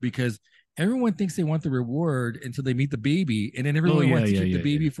cute because everyone thinks they want the reward until they meet the baby, and then Oh everyone yeah, wants to yeah, keep the yeah, yeah,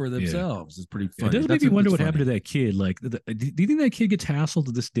 baby for yeah. themselves. It's pretty It funny. does make me wonder That's what happened to funny. that kid. Like, do you think that kid gets hassled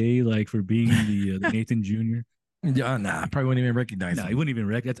to this day, like for being the Nathan Jr.? Yeah, nah, I probably wouldn't even recognize No, he him. wouldn't even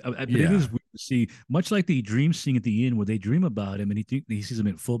recognize. But it Yeah. is weird to see, much like the dream scene at the end where they dream about him and he sees him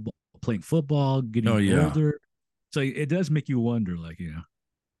in football, playing football, Oh getting yeah. older. So it does make you wonder, like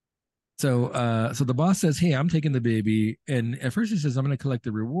So the boss says, "Hey, I'm taking the baby," and at first he says, "I'm going to collect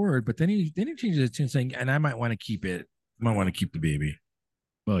the reward," but then he changes it to saying, "And I might want to keep it. I might want to keep the baby."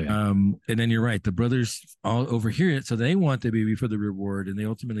 oh yeah. And then you're right. The brothers all overhear it, so they want the baby for the reward, and they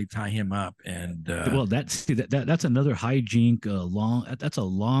ultimately tie him up. And Well, that's another hijink. That's a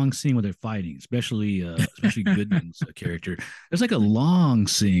long scene where they're fighting, especially Goodman's character. There's like a long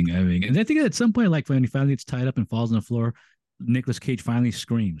scene. I mean, and I think at some point, like when he finally gets tied up and falls on the floor, Nicolas Cage finally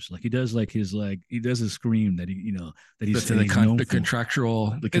screams. Like he does, he does his scream that that's in he's known the for.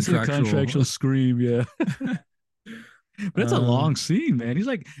 contractual, the It's a contractual. contractual scream, yeah. But it's a uh, long scene, man.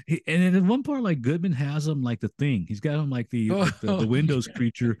 And then at one part, like Goodman has him like the thing. He's got him like the oh Windows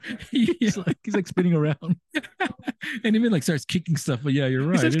creature. yeah, He's like spinning around. and even like starts kicking stuff. But yeah, you're He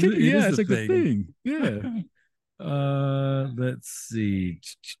right. starts kicking. It Yeah, is it's the like the thing. thing. Yeah. Let's see.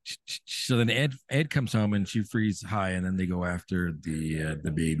 So then Ed comes home and she frees High, and then they go after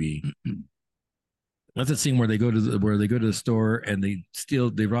the baby. That's a scene where they go to the store and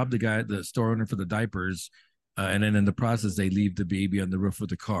they rob the store owner for the diapers, and then in the process they leave the baby on the roof of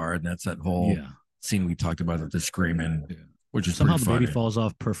the car, and that's that whole Yeah. scene we talked about of the screaming, Yeah. which is pretty Somehow the baby funny. falls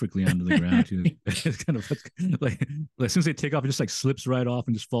off perfectly onto the ground too. It's kind of like as soon as they take off, it just like slips right off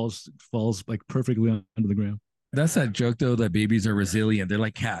and just falls like perfectly onto the ground. That's that joke though that babies are resilient. They're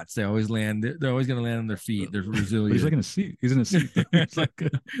like cats. They always land. They're always going to land on their feet. They're But he's like resilient. in a seat. He's in a seat though. He's like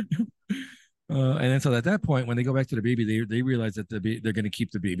And then so at that point, when they go back to the baby, they realize that they're going to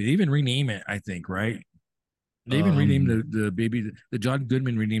keep the baby. They even rename it, I think, right? They even renamed um the baby. The John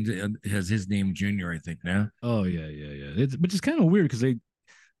Goodman renamed it has his name Junior, I think. Now oh yeah. Which is kind of weird because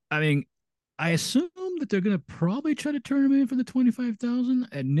I mean, I assume that they're gonna probably try to turn him in for the 25,000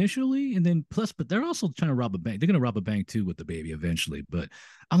 initially, and then plus, but they're also trying to rob a bank. They're gonna rob a bank too with the baby eventually. But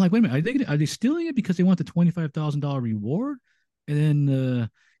I'm like, wait a minute, are they stealing it because they want the $25,000 reward? And then,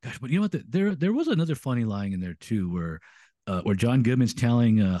 gosh, but you know what? There was another funny line in there too, where John Goodman's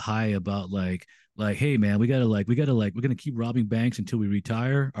telling High about hey man, we're gonna keep robbing banks until we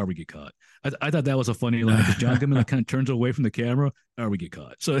retire or we get caught. I thought that was a funny line because John Goodman like kind of turns away from the camera or we get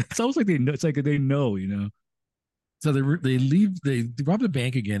caught. So it's almost like they know. It's like they know, you know. so they leave. They rob the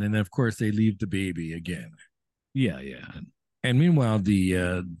bank again, and then of course they leave the baby again. Yeah. And meanwhile,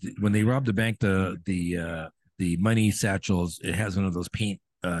 when they rob the bank, the money satchels, it has one of those paint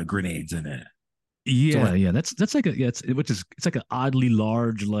grenades in it. So like Yeah. That's like it's like an oddly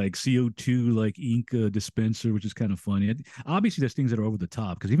large like CO2 like ink dispenser, which is kind of funny. Obviously, there's things that are over the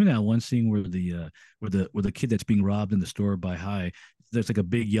top because even that one scene where the kid that's being robbed in the store by High, there's like a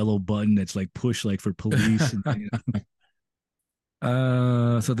big yellow button that's like push like for police and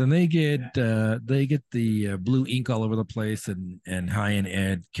so then they get the blue ink all over the place, and High and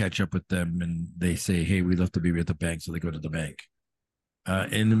Ed catch up with them, and they say, "Hey, we left the baby at the bank," so they go to the bank.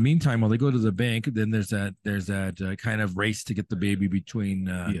 In the meantime, while they go to the bank, then there's that kind of race to get the baby between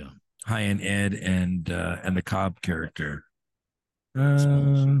yeah. High and Ed and the Cobb character. I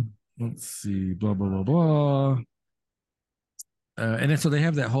suppose. Uh, let's see, blah blah blah blah. And then so they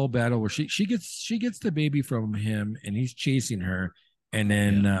have that whole battle where she gets the baby from him, and he's chasing her, and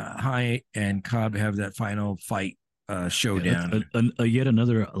then Yeah. High and Cobb have that final fight Yeah. showdown. Yet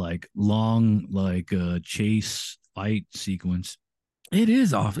another like long like chase fight sequence. It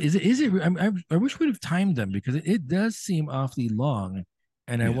is off. Is it? Is it? I wish we'd have timed them because it does seem awfully long,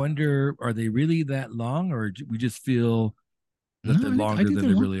 and I Yeah. wonder, are they really that long, or we just feel that they're No, I longer think than they're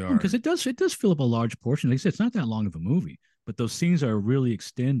they long really are? because it does fill up a large portion. Like I said, it's not that long of a movie, but those scenes are really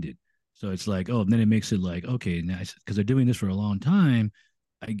extended. So it's like, oh, and then it makes it like, okay, nice because they're doing this for a long time.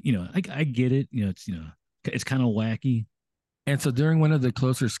 I get it. It's kind of wacky. And so during one of the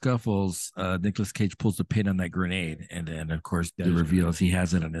closer scuffles, Nicolas Cage pulls the pin on that grenade, and then of course That the is reveals great. he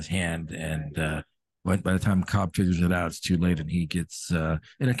has it in his hand, and by the time Cobb figures it out, it's too late, and he gets in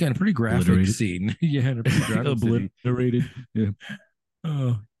a kind of pretty graphic Obliterated. scene. Yeah, in a pretty graphic scene. Obliterated. Yeah.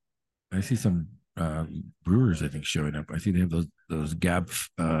 Oh, I see some brewers I think showing up. I see they have those Gap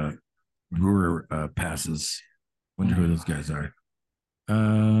brewer passes. Wonder who those guys are.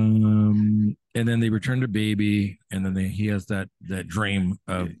 And then they return to baby, and then he has that dream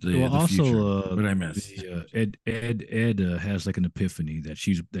Yeah. of Well, the future. also, What I missed. the Ed has like an epiphany that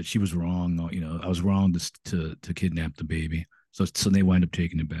she was wrong. I was wrong to kidnap the baby. So they wind up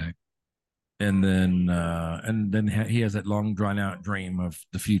taking it back. And then he has that long drawn out dream of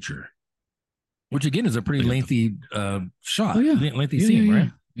the future, which again is a pretty Oh yeah. lengthy Oh shot, yeah. lengthy Yeah. Yeah. scene, Yeah.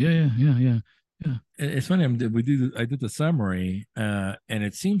 right? Yeah. Yeah. Yeah. Yeah. Yeah. It's funny. I did the summary, and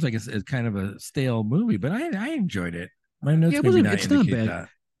it seems like it's kind of a stale movie, but I enjoyed it. My Yeah. notes It maybe wasn't. not It's not indicate bad. that.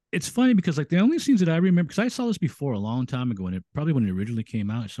 It's funny because like the only scenes that I remember because I saw this before a long time ago and it probably when it originally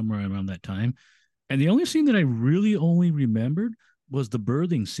came out somewhere around that time. And the only scene that I really only remembered was the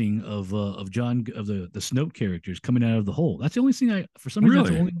birthing scene of John of the Snoke characters coming out of the hole. That's the only thing I for some reason that's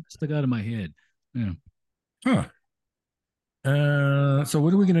the Really? only one that stuck out in my head. Yeah. Huh. So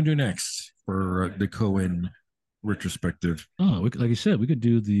what are we gonna do next for the Cohen retrospective? Oh, like I said, we could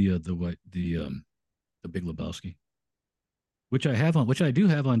do the what the Big Lebowski, which I do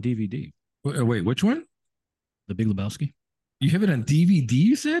have on DVD. Wait, which one? The Big Lebowski. You have it on DVD?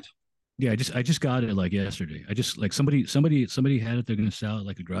 You said? Yeah, I just got it like yesterday. I just like somebody had it. They're gonna sell it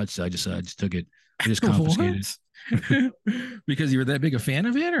like a garage sale. I just took it. I just confiscated What? it. Because you were that big a fan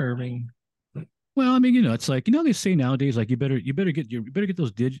of it, or I mean, Well, I mean, it's like they say nowadays, like you better get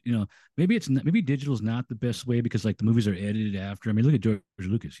those maybe digital's not the best way because like the movies are edited after. I mean, look at George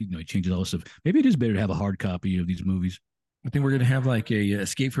Lucas. He changes all this stuff. Maybe it is better to have a hard copy of these movies. I think we're gonna have like a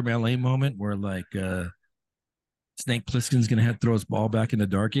Escape from LA moment where like Snake Plissken's gonna have to throw his ball back in the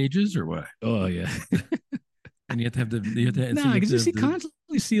Dark Ages, or what? Oh yeah. And you have to have the you have to so Nah, you have because to you have see the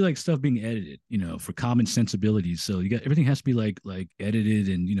constantly see like stuff being edited, for common sensibilities. So you got everything has to be like edited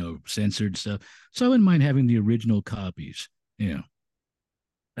and censored stuff. So I wouldn't mind having the original copies. Yeah.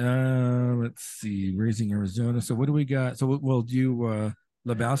 let's see, Raising Arizona. So what do we got? So we'll do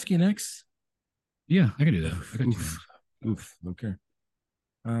Lebowski next. Yeah, I can do that. I got two Oof, hands. oof. Okay.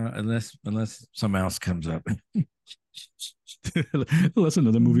 Unless something else comes up. That's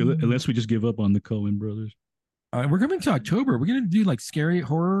another movie. Unless we just give up on the Coen brothers. We're coming to October. We're gonna do like scary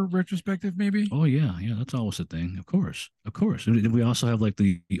horror retrospective, maybe. Oh yeah, yeah, that's always a thing. Of course, of course. And we also have like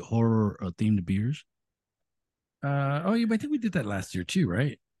the horror themed beers. Oh yeah, but I think we did that last year too,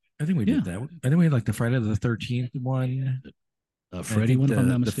 right? I think we Yeah, did that. I think we had like the Friday the 13th one. And I Freddy think one, if I'm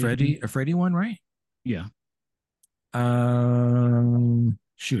not the mistaken. Freddy one, right? Yeah.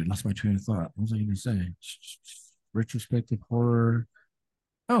 Shoot, lost my train of thought. What was I going to say? Retrospective horror.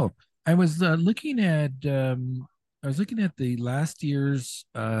 Oh, I was looking at the last year's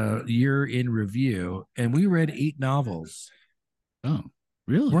year in review, and we read 8 novels. Oh,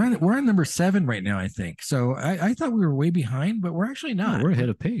 really? We're on number 7 right now, I think. So I thought we were way behind, but we're actually Oh, not. we're ahead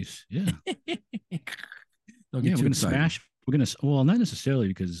of pace. Yeah. Don't Yeah, get we're too gonna excited. smash. We're gonna well, not necessarily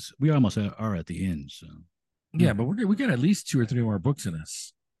because we almost are at the end. So yeah. Yeah, but we got at least 2 or 3 more books in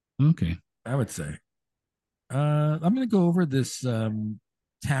us, Okay. I would say. I'm going to go over this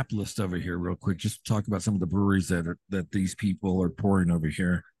tap list over here real quick, just to talk about some of the breweries that these people are pouring over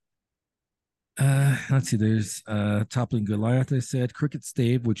here. Let's see. There's Toppling Goliath. I said Cricket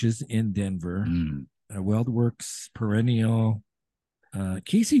Stave, which is in Denver. Mm. Weldworks Perennial.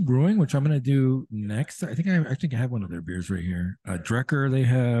 Casey Brewing, which I'm going to do next. I think I have one of their beers right here. Drecker. They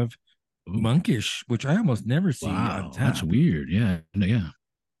have Ooh. Monkish, which I almost never see on Wow, that's tap. weird. Yeah. No, yeah.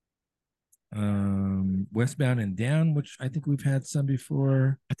 Westbound and Down, which I think we've had some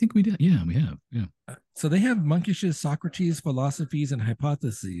before. I think we did. Yeah, we have. Yeah. So they have Monkish's Socrates, Philosophies, and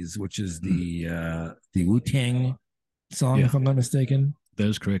Hypotheses, which is Mm. the Wu Tang song, Yeah, if I'm not mistaken. that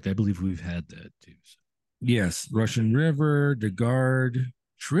is correct. I believe we've had that too. Yes, Russian River, The Guard, Mm.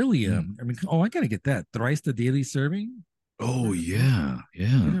 Trillium. I mean, oh, I gotta get that. Thrice the Daily Serving. Oh Where, yeah,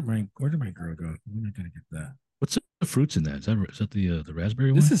 yeah. where did my girl go? When am I gonna get that? What's the fruits in that? Is that the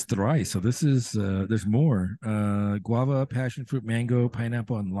raspberry This one? is thrice. So this is there's more. Guava, passion fruit, mango,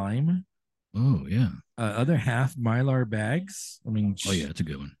 pineapple, and lime. Oh yeah. Other half Mylar bags. I mean, Oh yeah, that's a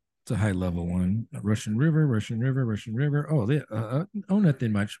good one. it's a high level one. Russian River, Russian River, Russian River. Oh, they oh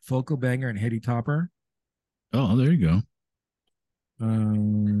nothing much. Focal Banger and Heady Topper. Oh, there you go.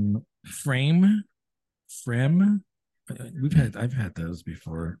 Frame, Frem. Mm. I've had those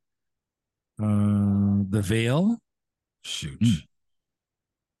before. The Veil. Shoot.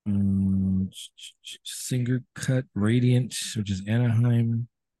 Mm. Singer Cut Radiant, which is Anaheim.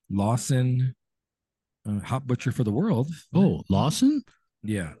 Lawson. Hot Butcher for the World. Oh, Lawson.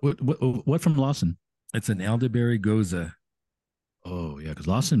 Yeah, What from Lawson? it's an elderberry goza. Oh yeah, because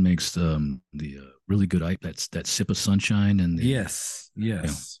Lawson makes the really good that's that sip of sunshine and the Yes, yeah.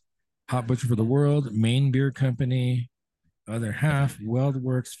 yes. Hot Butcher for the World, Maine Beer Company, other half, Okay.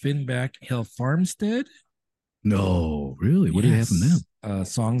 Weldworks, Finback, Hill Farmstead. No, really? What do they have from Yes. them?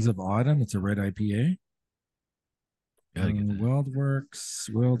 Songs of Autumn. It's a red IPA. Gotta get that. Weldworks,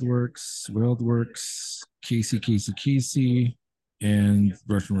 Casey, and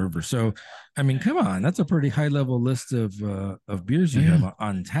Russian River. So, I mean, come on, that's a pretty high level list of beers Yeah, you have yeah,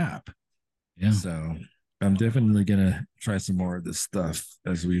 on tap. yeah. So, I'm definitely gonna try some more of this stuff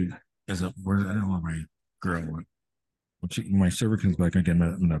as a where I don't know where my girl went. When my server comes back again,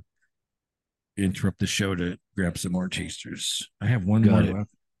 I'm gonna interrupt the show to grab some more tasters. I have one more Got it.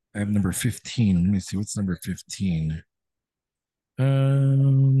 left. I have number 15. Let me see what's number 15.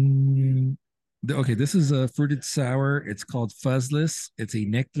 Um, okay, this is a fruited sour. It's called Fuzzless. It's a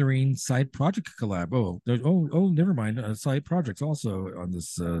nectarine side project collab. Never mind. Side projects also on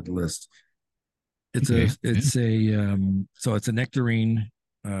this list. Okay. Yeah. It's a nectarine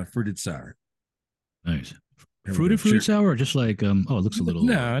fruited sour. Nice. Here we go. Fruited Sure. sour, or just like oh, it looks a little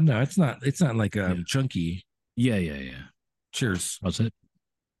No, it's not. It's not like yeah. chunky. Yeah, yeah, yeah. Cheers. How's it?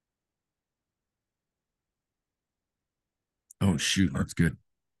 Oh shoot, that's good.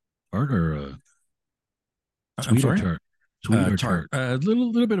 Tart or I'm sweet or sorry. tart? Sweet or Tart. tart? A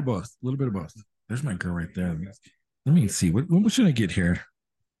little bit of both. A little bit of both. There's my girl right there. Let me see. What should I get here?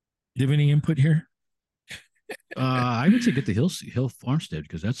 Do you have any input here? I would say get the Hill Farmstead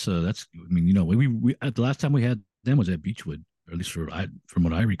because that's I mean we at the last time we had them was at Beechwood, or at least from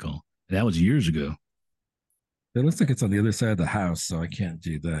what I recall. That was years ago. It looks like it's on the other side of the house, so I can't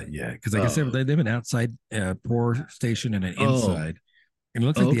do that yet. Because like I said, Oh, they have an outside pour station and an oh, inside. And it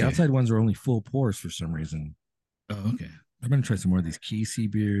looks like the okay. outside ones are only full pours for some reason. Oh, okay. I'm gonna try some more of these Kesey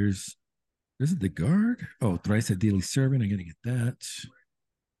beers. Is it the guard? Oh, thrice a daily serving. I gotta get that.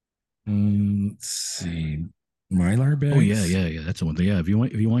 Let's see. Mylar Oh yeah, bags. yeah, yeah. That's the one thing. Yeah, if you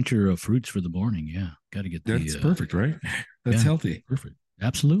want your fruits for the morning, yeah, got to get That's the perfect, right? That's yeah, healthy. perfect.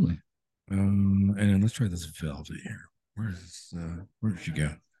 Absolutely. And then let's try this velvet here. Where did she go?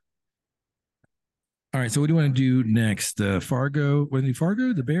 All right, so what do you want to do next? Fargo, want to do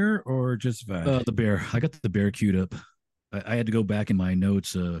Fargo, the bear, or just Vad? The bear. I got the bear queued up. I had to go back in my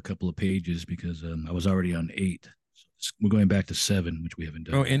notes a couple of pages because I was already on 8. So we're going back to 7, which we haven't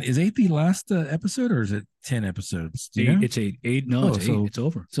Oh, done yet. and is 8 the last episode, or is it 10 episodes? Do you Eight. know? It's 8. 8. No, Oh, it's 8. It's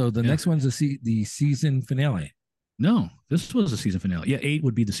over. so the Yeah. next one's the season finale. No, this was the season finale. Yeah, 8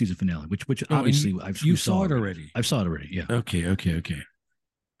 would be the season finale, which Oh, and obviously you we saw saw it already. already. I saw it already. Yeah. Okay.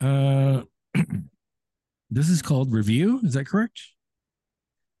 Uh, this is called review. Is that correct?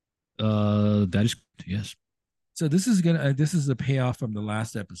 That is yes. So this is the payoff from the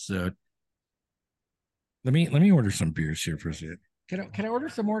last episode. Let me order some beers here for a second. Can I order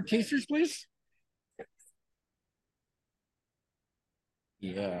some more tasters, please?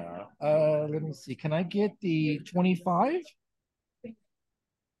 Yeah. Let me see. Can I get the 25?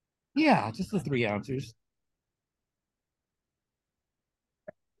 Yeah, just the 3 ounces.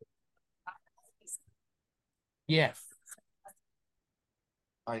 Yes.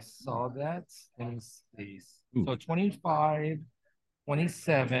 I saw that. Let me see. Ooh, So 25,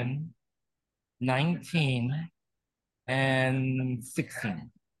 27, 19, and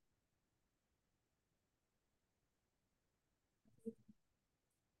 16.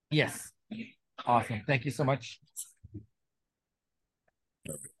 Yes. Awesome. Thank you so much.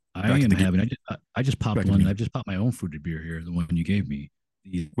 I Back to am the game. having. I just Back popped to one. me. I just popped my own fruited beer here, the one you gave me.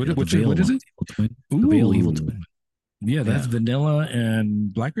 The What Veil is one. it? Twin, the Veil Evil Ooh, Twin. yeah, that's Yeah. vanilla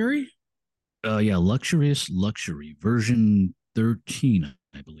and blackberry. Yeah, Luxurious Luxury version 13,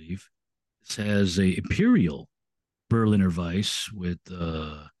 I believe. This has a Imperial Berliner Weiss with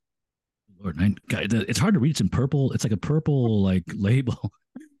Lord, God, it's hard to read. It's in purple. It's like a purple like label.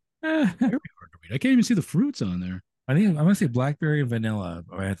 I Very hard to read. I can't even see the fruits on there. think I'm gonna say blackberry and vanilla,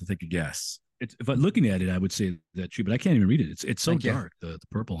 or I have to take a guess. It's, if I'm looking at it, I would say that true, but I can't even read it. It's so Thank you. dark, the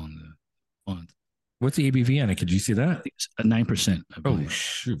purple on the font. What's the ABV on it? Could you see I that? think it's a 9%, I Oh believe.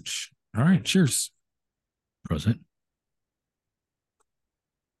 shoot! All right, cheers. Present.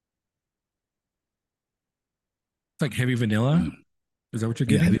 It's like heavy vanilla. Mm. Is that what you're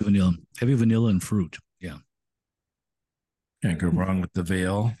Yeah, getting? heavy vanilla and fruit. Yeah, Can't go wrong with the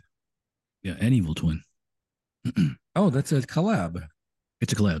veil. yeah, and Evil Twin. Oh, that's a collab.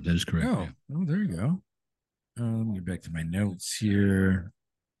 It's a collab. That is correct. Oh, Yeah. oh, there you go. Let me get back to my notes here.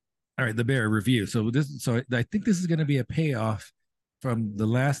 All right, the bear review. So I think this is going to be a payoff from the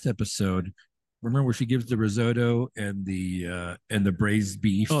last episode. Remember where she gives the risotto and the braised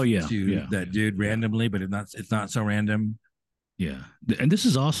beef Oh yeah, to yeah, that dude yeah, randomly, but it's not so random. yeah. And this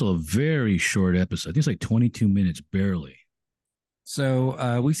is also a very short episode. I think it's like 22 minutes barely.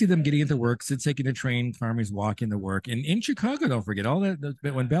 So we see them getting into work. Sid's taking the train. Carmi's walking to work. And in Chicago, don't forget all that.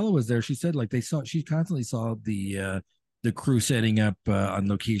 When Bella was there, she said like she constantly saw the crew setting up on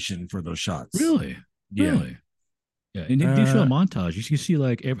location for those shots. Really, Yeah. really. Yeah, and they do show a Uh, montage. You see,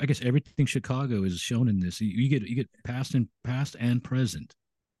 like I guess everything Chicago is shown in this. You get past and present.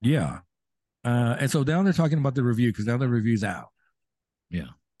 yeah. And so now they're talking about the review because now the review's out, Yeah,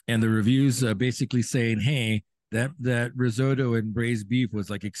 and the review's basically saying, "Hey, that risotto and braised beef was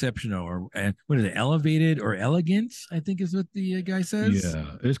like exceptional, or and what is it, elevated or elegant? I think is what the guy says."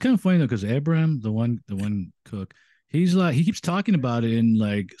 yeah. It's kind of funny though because Abraham, the one cook, he's like he keeps talking about it and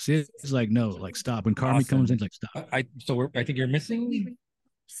like Sid's like no, like stop. When Carmi comes in, Awesome. he's like stop. I think you're missing.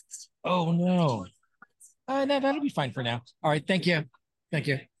 Oh no. No, that'll be fine for now. All right, thank you, thank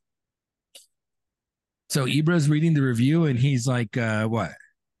you. So Ibra's reading the review and he's like, "What?"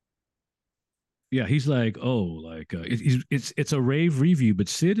 Yeah, he's like, oh, like it's a rave review, but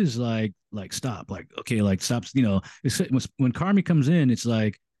Sid is like stop, like okay, like stops. When Carmi comes in, it's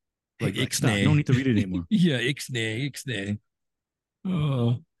like, Like stop. No ixnay. need to read it anymore. Yeah, ixnay, ixnay.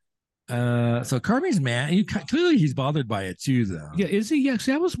 Oh. So Carmi's mad. Clearly he's bothered by it too, though. Yeah, is he? Yeah,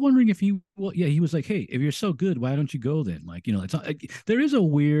 see, I was wondering if he. Well, yeah, he was like, hey, if you're so good, why don't you go then? Like, it's not, like, there is a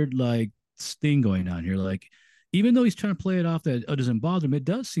weird like thing going on here. Like, even though he's trying to play it off that it doesn't bother him, it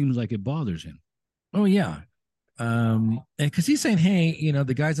does seem like it bothers him. Oh yeah. And because he's saying, hey,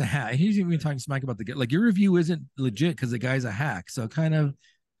 the guy's a hack. He's even talking smack about the guy. Like your review isn't legit because the guy's a hack. So kind of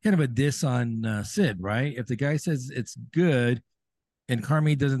a diss on Sid, right? If the guy says it's good and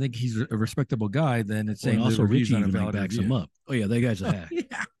Carmi doesn't think he's a respectable guy, then it's Oh, and saying the also review's Richie not a even like valid backs him review. up. Oh yeah, that guy's a hack.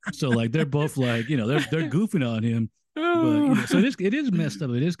 Yeah. So like they're both like they're goofing on him, but Oh. so it is messed up.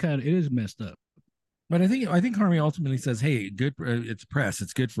 It is messed up. But I think Carmi ultimately says, "Hey, good. It's press.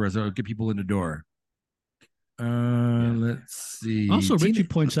 It's good for us. It'll get people in the door." Yeah. Let's see. Also, Richie Tina.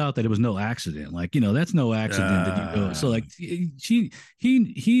 points out that it was no accident. Like, that's no accident that you go. So, Uh, like,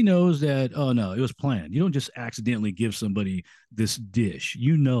 he knows that. Oh no, it was planned. You don't just accidentally give somebody this dish.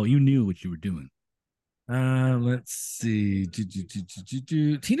 You knew what you were doing. let's see.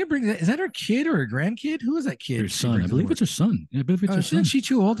 Tina brings is that her kid or her grandkid? Who is that Her kid she son, I brings to believe work? it's her son. Yeah, I believe it's her Isn't son. she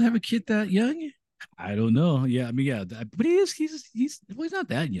too old to have a kid that young? I don't know. Yeah, I mean, yeah, but he is. Well, he's not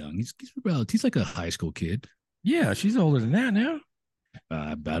that young. He's like a high school kid. Yeah, she's older than that now.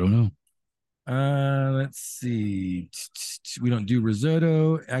 I don't know. Let's see. We don't do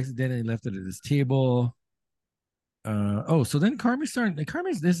risotto. Accidentally left it at this table. So then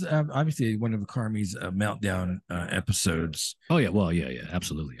Carmi's this is obviously one of Carmi's meltdown episodes. Oh yeah, well, yeah, yeah,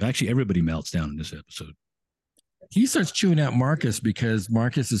 absolutely. Actually, everybody melts down in this episode. He starts chewing out Marcus because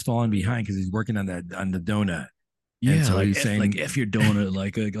Marcus is falling behind because he's working on the donut. And Yeah, so like he's saying, F your donut,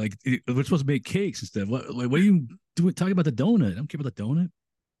 like we're supposed to make cakes and stuff. What are you doing? Talking about the donut? I don't care about the donut.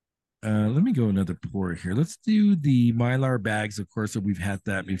 let me go another pour here. Let's do the Mylar bags. Of course, we've had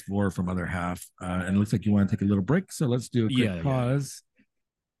that before from other half. And it looks like you want to take a little break. So let's do a quick Yeah, yeah, pause.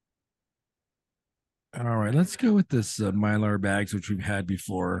 All right, let's go with this Mylar bags, which we've had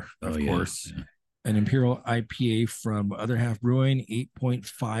before, oh of yeah, course. yeah. An Imperial IPA from Other Half Brewing,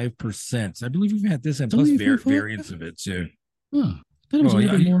 8.5%. I believe we've had this and It's plus only 8.5. variants of it too. Oh, thought it was a Well,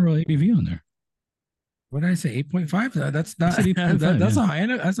 little yeah, bit more ABV on there. what did I say? 8.5? That's I not said 8.5. that's Yeah. a high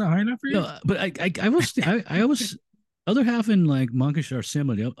enough. That's not high enough for you. No, but I always other half and like monkish are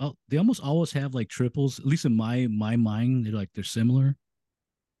similar. They almost always have like triples. At least in my mind, they're similar.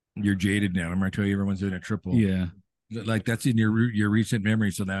 You're jaded now. Remember I told you everyone's doing a triple. Yeah, Like that's in your recent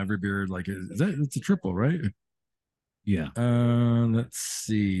memory. So now every beer like is that it's a triple, right? yeah. Let's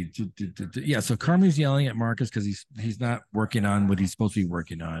see. Yeah, so Carmen's yelling at Marcus because he's not working on what he's supposed to be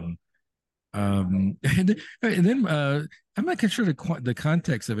working on. And then I'm not sure the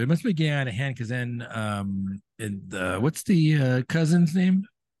context of it. It must be getting out of hand because then and what's the cousin's name?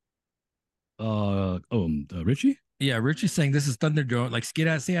 Richie. Yeah, Richie's saying this is Thunderdome. Like, get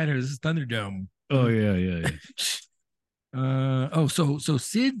out, stay out here. This is Thunderdome. Oh yeah, yeah, yeah. So Oh,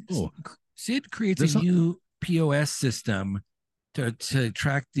 Sid creates a there's some. new POS system to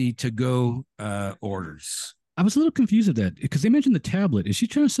track the to go orders. I was a little confused at that because they mentioned the tablet. Is she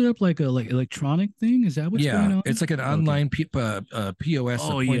trying to set up like a like electronic thing? Is that what's Yeah, going on? it's like an Okay. online POS, a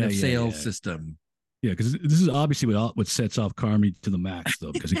Oh point yeah, of yeah, sale yeah. system. Yeah, because this is obviously what sets off Carmi to the max,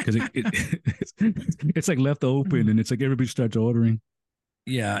 though, it's like left open and it's like everybody starts ordering.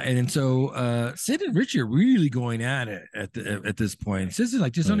 Yeah, and so Sid and Richie are really going at it at this point. Sid is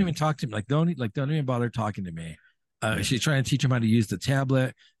like, just Oh don't yeah, even talk to me. Like don't even bother talking to me. yeah, She's trying to teach him how to use the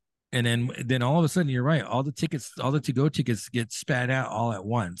tablet, and then all of a sudden, you're right. All the to go tickets get spat out all at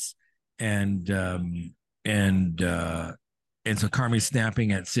once, and and uh, and so Carmi's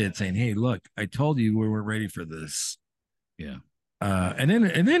snapping at Sid, saying, "Hey, look, I told you we weren't ready for this." yeah. And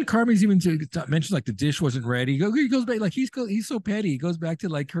then Carmi's even mentions like the dish wasn't ready. He goes back like he's so petty. He goes back to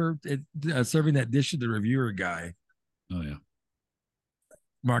like her serving that dish to the reviewer guy. Oh yeah.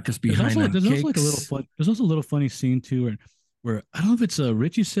 Marcus behind on There's also like a little cakes. fun. There's also a little funny scene too where I don't know if it's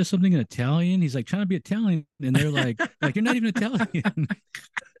Richie says something in Italian. He's like trying to be Italian, and they're like you're not even Italian.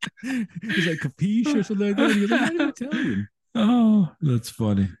 He's like capiche or something like that. He's like you're not even Italian. Oh, that's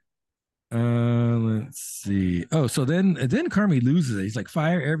funny. Let's see. Oh, so then Carmi loses it. He's like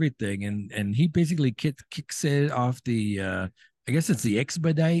fire everything, and he basically kicks it off the I guess it's the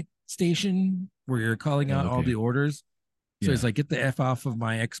expedite station where you're calling Oh, out all okay. the orders. So he's Yeah, like, get the F off of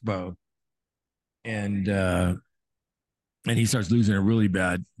my expo. And he starts losing it really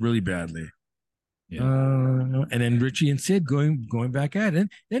badly. yeah, And then Richie and Sid going back at it. And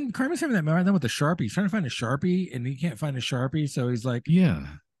then Carmen's having that marathon with the Sharpie. He's trying to find a Sharpie and he can't find a Sharpie. So he's like, yeah.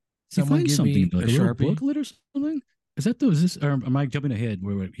 He someone finds give something me a like a little Sharpie. booklet or something. Is this or am I jumping ahead?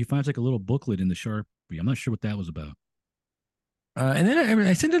 Where he finds like a little booklet in the Sharpie. I'm not sure what that was about. And then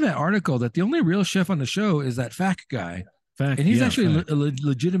I sent in that article that the only real chef on the show is that fat guy. And Fact, he's yeah, actually fact. a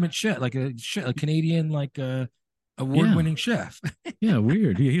legitimate chef, like a Canadian, like Yeah, award-winning chef. yeah,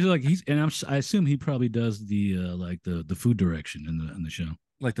 weird. He's like and I assume he probably does the like the food direction in the show.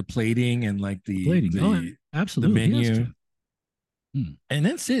 Like the plating and like Plating. Oh, the absolutely. He has menu. to. Hmm. And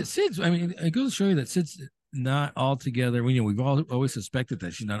then Sid's. I mean, it goes to show you that Sid's not all together. We've always suspected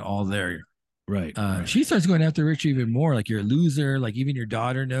that she's not all there. Right, right. She starts going after Rich even more. Like, you're a loser. Like, even your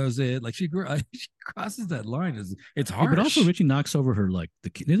daughter knows it. Like, she crosses that line. It's Yeah, but also harsh. Richie knocks over her like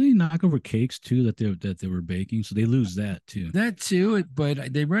didn't he knock over cakes too that they were baking, so they lose that too. That too,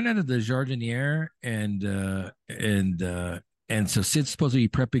 but they run out of the jardiniere, and so Sid's supposed to be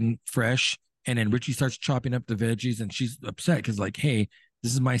prepping fresh, and then Richie starts chopping up the veggies, and she's upset because like, hey,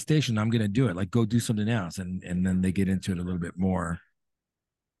 this is my station. I'm gonna do it. Like, go do something else, and then they get into it a little bit more.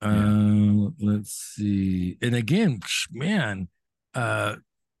 Yeah. Let's see. And again, man, uh,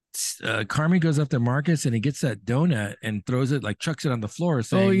 Carmi goes up to Marcus and he gets that donut and throws it, like chucks it on the floor, Oh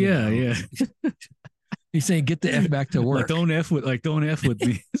saying, yeah, yeah. he's saying, get the F back to work. Don't F with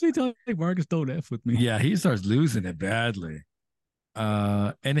me. He tells like Marcus, don't F with me. Yeah, he starts losing it badly.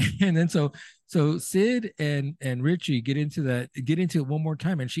 And then so Sid and Richie get into it one more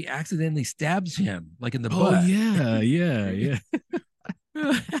time, and she accidentally stabs him like in the Oh butt. yeah, yeah, yeah.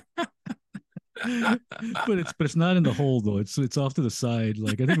 But it's not in the hole though. It's off to the side.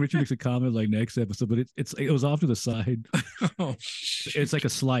 Like I think Richie makes a comment like next episode, but it was off to the side. Oh, It's like a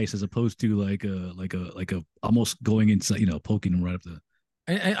slice as opposed to like a almost going inside, poking him right up the.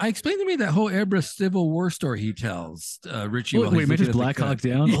 I explained to me that whole Ebra Civil War story he tells Richie Oh while wait, he's he looking mentions at the Black cut. Hawk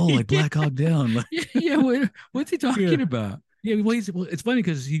Down. Oh, like Yeah, Black Hawk Down. Like, yeah. What's he yeah, talking about? yeah. Well, it's funny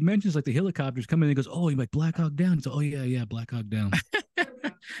because he mentions like the helicopters coming. And he goes, "Oh, you like Black Hawk Down." So, oh yeah, yeah, Black Hawk Down.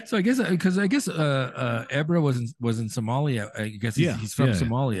 So I guess because Ebra was in Somalia. I guess Yeah, he's from yeah,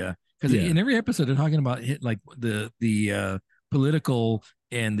 Somalia because yeah, in every episode they're talking about like the political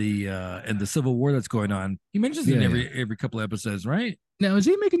and the civil war that's going on. He mentions it in yeah, yeah. every couple of episodes, right? Now, is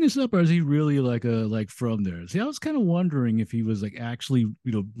he making this up, or is he really like from there? See, I was kind of wondering if he was like actually,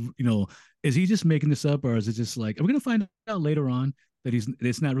 is he just making this up, or is it just like we're gonna find out later on that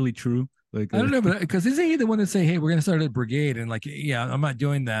it's not really true? Like, I don't know, but because isn't he the one that say, "Hey, we're gonna start a brigade," and like, yeah, I'm not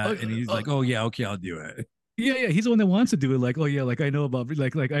doing oh, that, and he's oh, like, "Oh yeah, okay, I'll do it." Yeah, he's the one that wants to do it. Like, oh yeah, like I know about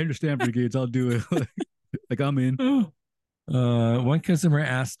like I understand brigades. I'll do it. Like I'm in. One customer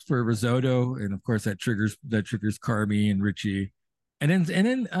asked for risotto, and of course that triggers Carmi and Richie, and then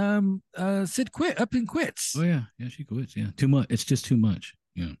Sid up and Oh quits. yeah, she quits. Yeah, too much. It's just too much.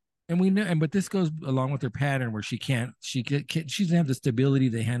 Yeah. And we know, and but this goes along with her pattern where she doesn't have the stability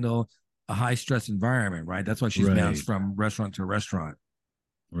to handle a high stress environment, right? That's why she's bounced Right. from restaurant to restaurant.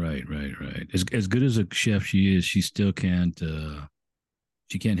 Right. As good as a chef she is, she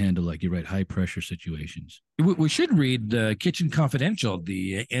can't handle like you're right, high pressure situations. We should read Kitchen Confidential,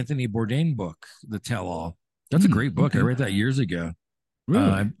 the Anthony Bourdain book, the tell all. That's a Hmm. great book. I Okay. read that years ago.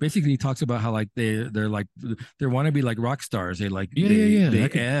 Really? Basically, he talks about how like they're like they want to be like rock stars. They like Yeah. they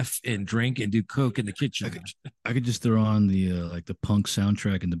f and drink and do coke in the I kitchen. could, I could just throw on the like the punk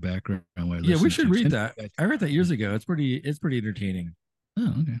soundtrack in the background while I Yeah, we listen should to. read that. I read that years ago. It's pretty entertaining.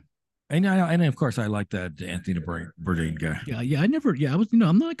 Oh, okay. And of course I like that Anthony Bourdain guy. Yeah. I never. Yeah, I was. I'm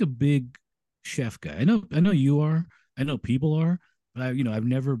not like a big chef guy. I know you are. I know people are. But I've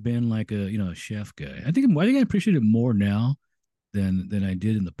never been like a chef guy. I think I appreciate it more now than I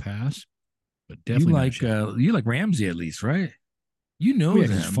did in the past. But You definitely not a chef. you like Ramsey at least, right? You Oh know yeah,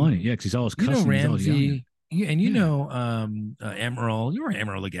 because it's them. funny. Yeah, because he's always You know cussing. He's always yelling. Ramsey. And you Yeah. know Emerald. You were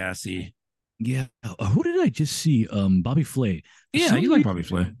Emerald Lagasse. Yeah. Who did I just see? Bobby Flay. For Yeah, you some like reason, Bobby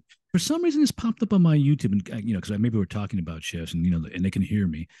Flay. for some reason, this popped up on my YouTube, and because maybe we're talking about chefs, and and they can hear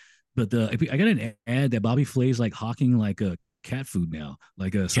me. But I got an ad that Bobby Flay's like hawking like a cat food now.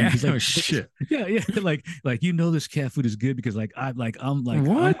 Like some Yeah, he's oh like shit. yeah like this cat food is good because I'm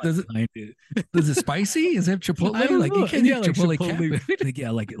What? behind it. Does it spicy? Is it I Chipotle? don't Like you know. can't Yeah, eat like Chipotle cat Chipotle.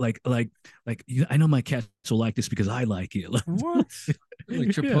 food. Like yeah, I know my cats will like this because I like it. What?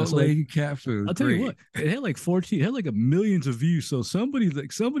 Like Yeah, so like Chipotle cat food. I'll tell you Great. what, it had like 14, it had like a millions of views. So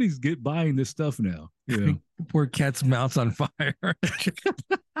somebody's get buying this stuff now. Yeah. Poor cat's mouth's on fire.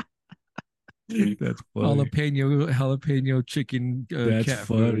 That's funny. jalapeno chicken That's cat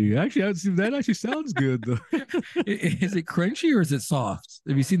food. funny. Actually, that actually sounds good though. Is it crunchy or is it soft?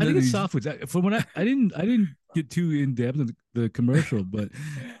 Have you seen I think it's these? soft foods. From when I didn't get too in depth in the commercial, but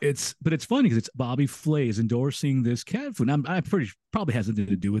it's funny because it's Bobby Flay is endorsing this cat food. I'm pretty probably has nothing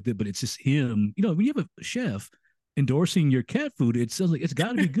to do with it, but it's just him. When you have a chef endorsing your cat food, it sounds like it's got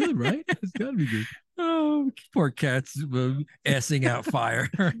to be good, right? It's got to be good. Oh, poor cats essing out fire.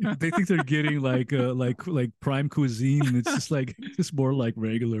 They think they're getting like prime cuisine, and it's just more like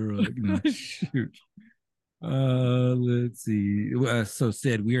regular. Shoot. Let's see. So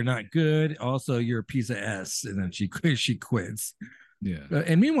Sid, we are not good. Also, you're a piece of S, and then she quits. Yeah.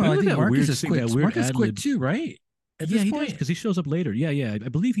 And meanwhile, I think Marcus has quit. That weird Marcus ad quit lib. too, right? At Yeah, this he does point, because he shows up later. Yeah. I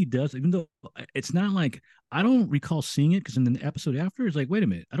believe he does, even though it's not like I don't recall seeing it because in the episode after, it's like, wait a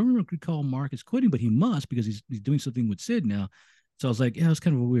minute, I don't recall Marcus quitting, but he must because he's doing something with Sid now. So I was like, yeah, it's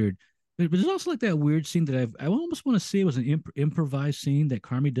kind of a weird. But there's also like that weird scene that I almost want to say it was an improvised scene that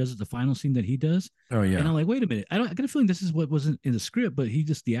Carmi does at the final scene that he does. oh And yeah, I'm like, wait a minute, I got a feeling this is what wasn't in the script, but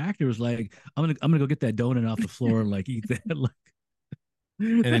the actor was like, I'm gonna go get that donut off the floor and like eat that. Like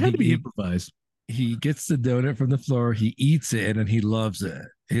and that then had he to be he improvised. he gets the donut from the floor. He eats it, and he loves it.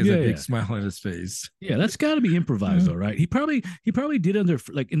 He has a big Yeah. smile on his face. Yeah, that's got to be improvised, though, right? He probably did under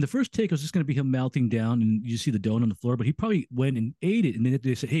like in the first take. It was just going to be him melting down, and you see the donut on the floor. But he probably went and ate it, and then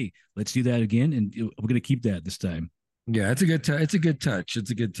they said, "Hey, let's do that again, and we're going to keep that this time." Yeah, it's a good it's a good touch. It's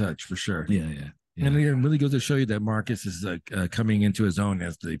a good touch for sure. And Yeah. it really goes to show you that Marcus is coming into his own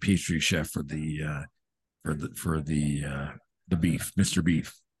as the pastry chef for the beef, Mr.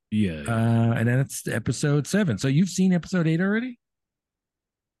 Beef. Yeah. And then it's episode 7. So you've seen episode 8 already?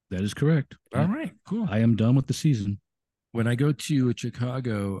 That is correct. All Yeah. right, cool. I am done with the season. When I go to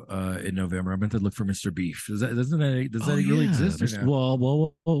Chicago in November, I'm meant to look for Mr. Beef. Does that Oh really yeah. exist or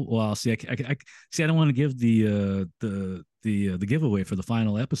no? Well. See, see. I don't want to give the giveaway for the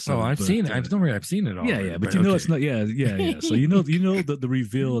final episode. Oh, I've but, seen it. I've seen it all. Yeah. But you know, it's not. Yeah. So the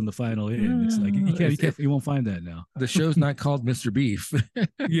reveal and the final end. It's like you won't find that now. The show's not called Mr. Beef.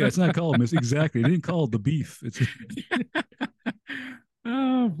 Yeah, it's not called Miss. Exactly. They didn't call it the beef. It's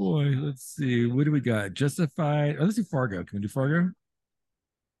Oh boy, let's see. What do we got? Justified. Oh, let's do Fargo. Can we do Fargo?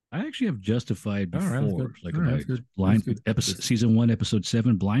 I actually have Justified All right, that's before, good. like All right, about that's good. blind That's good. episode season 1, episode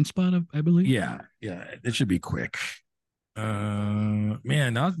 7, Blind Spot, I believe. Yeah, it should be quick. Man,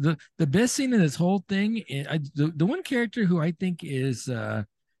 the best scene in this whole thing, the one character who I think is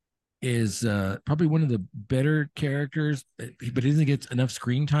probably one of the better characters, but doesn't get enough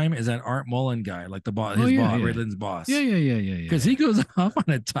screen time is that Art Mullen guy, like the boss, Oh his yeah, boss, yeah. Raylan's boss. Yeah. Because he goes off on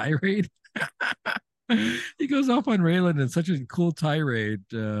a tirade. He goes off on Raylan in such a cool tirade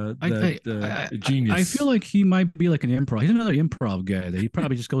that I feel genius. like he might be like an improv. He's another improv guy that he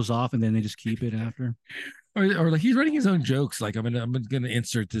probably just goes off and then they just keep it after. Or like he's writing his own jokes. Like I'm gonna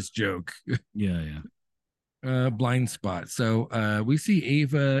insert this joke. Yeah, yeah. Blind spot. So we see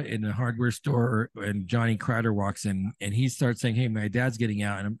Ava in a hardware store, and Johnny Crowder walks in, and he starts saying, "Hey, my dad's getting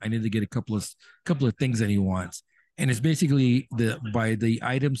out, and I need to get a couple of things that he wants." And it's basically the by the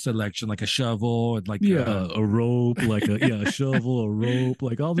item selection, like a shovel and like Yeah, a rope, like a shovel, a rope,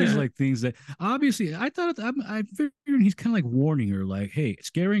 like all these like things that obviously I thought I figured he's kind of like warning her, like, hey,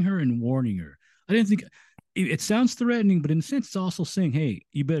 scaring her and warning her. I didn't think it sounds threatening, but in a sense, it's also saying, hey,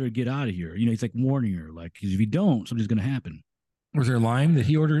 you better get out of here. You know, he's like warning her, like, because if you don't, something's gonna happen. was there lime that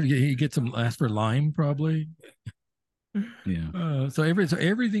he ordered? He gets some asked for lime probably. Yeah, So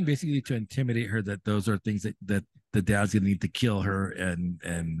everything basically to intimidate her that those are things that the dad's gonna need to kill her and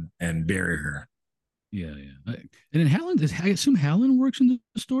bury her. yeah, yeah. And then I assume Helen works in the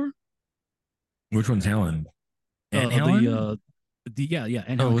store. Which one's Helen? Aunt Helen? Yeah, yeah,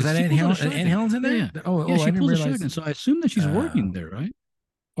 and Oh, Helen was because that she Aunt pulls out a Helen? Aunt shotgun. Helen's in Yeah, there? yeah, Oh, yeah. I She didn't pulls a realize. shotgun, so I assume that she's Uh, working there, right?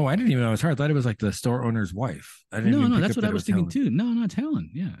 oh, I didn't even know it was her. I thought it was like the store owner's wife. I didn't No, even no, pick that's up what I that it was was thinking Helen. too. No, not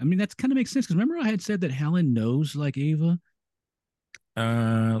Helen. Yeah, I mean that kind of makes sense because remember I had said that Helen knows like Ava.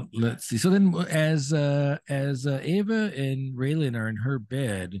 Let's see. So then, as Ava and Raylan are in her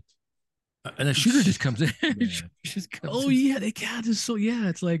bed, and the shooter just comes in. Yeah. She just comes Oh in. yeah, they got this. So yeah,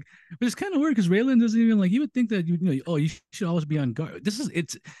 it's like, but it's kind of weird because Raylan doesn't even like. You would think that you know, oh, you should always be on guard. This is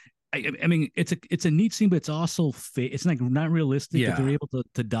it's. I mean, it's a neat scene, but it's also it's like not realistic that they're Yeah, able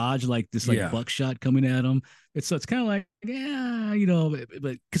to dodge like this like yeah, buckshot coming at them. It's kind of like yeah, you know,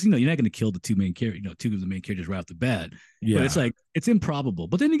 but because you know you're not going to kill the two main characters, you know, two of the main characters right off the bat. But it's yeah. like it's improbable.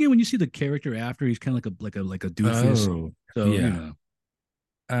 But then again, when you see the character after, he's kind of like a doofus. Oh, So you yeah.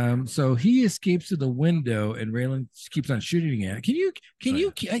 know, So he escapes to the window, and Raylan keeps on shooting at. Can so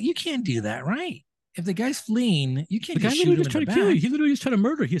yeah. you can't do that, right? If the guy's fleeing, you The can't guy just shoot literally him just in the tried to kill you. back. He literally just tried to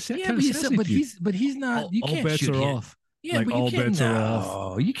murder. Yeah, Trying to assassinate you. but he's not. You All can't bets shoot are him. off. Yeah, Like but you all can't. bets are off.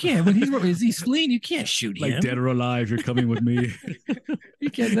 No, you can't. When he's fleeing, you can't shoot Like dead him. or alive, you're coming with me. You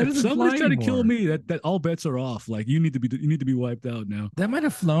can't. That If doesn't somebody's fly trying to kill anymore. me, that all bets are off. Like you need to be wiped out now. That might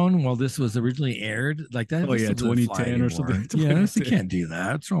have flown while this was originally aired. Like that. Oh This yeah, doesn't fly 2010 or something. anymore. Yeah, you 2010. can't do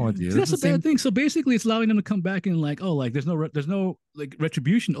that. What's wrong with you? See, That's that's the a bad same. thing. So basically, it's allowing them to come back and like, oh, like there's no like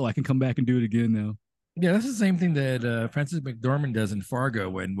retribution. Oh, I can come back and do it again now. Yeah, that's the same thing that Francis McDormand does in Fargo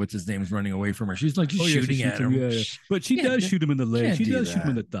when what's his name's running away from her. She's like just Oh yeah, she shooting shoots at him. him. Yeah, yeah. But she does shoot him in the leg. Can't She do does shoot him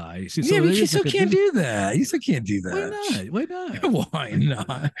in that. the thigh. See, Yeah, so but there you is still like a can't there's do that. You still can't do why that. not? Why not? Why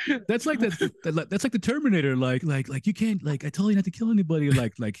not? That's like that's like the Terminator. Like you can't like I told you not to kill anybody.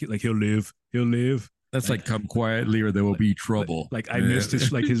 Like he'll live. That's Like like come quietly or there will like, be trouble. like I Yeah. missed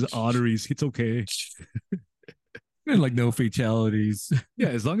his arteries. It's okay. And like no fatalities. Yeah,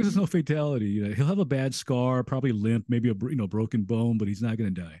 as long as there's no fatality, you know, he'll have a bad scar, probably limp, maybe a broken bone, but he's not gonna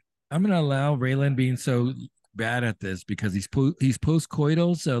die. I'm gonna allow Raylan being so bad at this because he's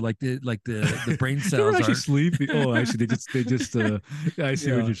post-coital, so like the brain They were cells actually are sleepy. Oh, actually, they just. I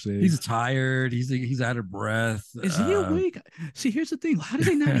see what yeah, you're saying. he's tired, he's out of breath. Is he awake? See, here's the thing. How does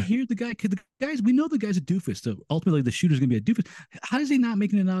he not hear the guy? Cause the guys, we know the guy's a doofus. So ultimately, the shooter's gonna be a doofus. How does he not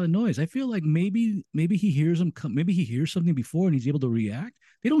making a lot of noise? I feel like maybe he hears him come. Maybe he hears something before and he's able to react.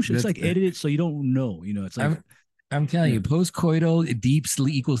 They don't. It's That's like edited, so you don't know. You know, it's like I'm telling yeah. you, post-coital deep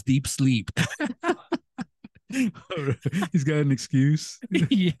sleep equals deep sleep. He's got an excuse.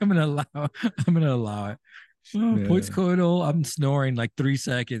 Yeah, I'm gonna allow it. Oh, Yeah. post-coital, I'm snoring like 3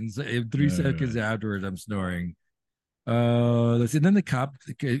 seconds. In three seconds Uh, afterwards, I'm snoring. Let's see. Then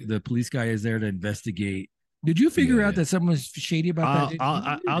the police guy is there to investigate. Did you yeah, figure out yeah. that someone was shady about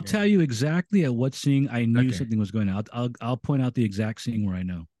that? I'll tell you exactly at what scene I knew Okay. something was going on. I'll point out the exact scene where I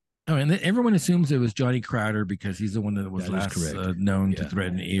know. Oh, and then everyone assumes it was Johnny Crowder because he's the one that was That is last correct. known to Yeah.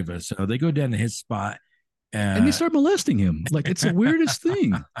 threaten Ava. So they go down to his spot. And they Uh, start molesting him. Like it's the weirdest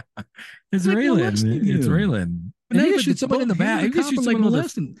thing. it's It's like molesting Raylan. It's him. Raylan. And And then he can like shoot someone in the him back. and the He can cop shoot are like someone with the.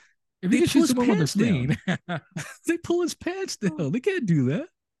 molesting. If he They can pull shoot his someone with the pants fleeing. down. They pull his pants down. They can't do that.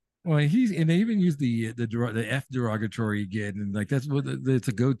 Well, and they even use the F derogatory again, and like that's what it's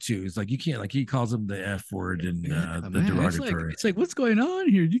a go to. It's like you can't like he calls them the F word and Yeah, the man. derogatory. It's like what's going on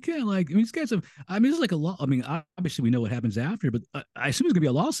here? You can't like. I mean, these guys have. I mean, it's like a lot. I mean, obviously we know what happens after, but I assume there's gonna be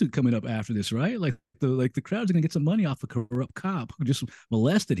a lawsuit coming up after this, right? Like the crowd's gonna get some money off a corrupt cop who just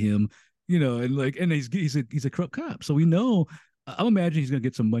molested him, you know, and he's a corrupt cop, so we know. I'm imagining he's gonna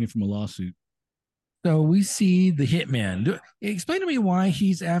get some money from a lawsuit. So we see the hitman. Explain to me why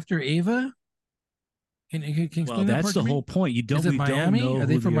he's after Ava. Can you Well, explain that that's part to the me? whole point. You Is don't it we don't Miami? know Are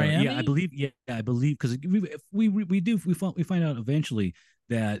they who from they are. Yeah, I Miami? believe. Yeah, I believe because we find out eventually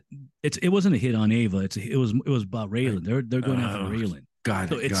that it wasn't a hit on Ava. It was about I, Raylan. They're going after oh, Raylan. got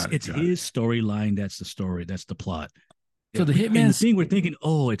So it, got it, it's got it. his storyline. That's the story. That's the plot. So Yeah, the and the hitman's thing we're thinking,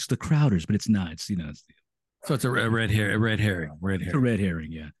 oh, it's the Crowders, but it's not. it's a red herring, red It's a herring. red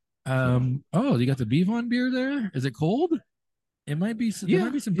herring. Yeah. So Oh, you got the Bvon beer there? Is it cold? It might be. There might yeah,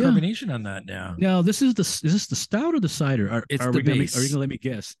 be some yeah. carbonation on that now. Now is this the stout or the cider? It's Are the we gonna are you base. gonna let me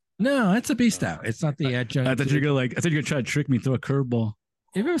guess? No, it's a base Oh. stout. It's not the I adjunct. thought you're gonna I thought you're gonna try to trick me, throw a curveball.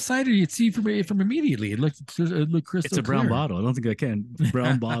 If it was cider, you'd see from immediately. It looked It's crystal a brown clear. bottle. I don't think I can.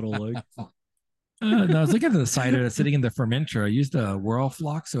 Brown bottle, like No, I was looking at the cider that's sitting in the fermenter. I used a whirl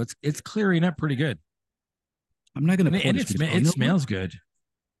flock, so it's clearing up pretty good, I'm not gonna and, pour and this it because it you know what? smells good.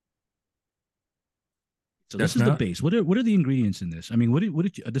 So That this is the smell base. What are the ingredients in this? I mean, what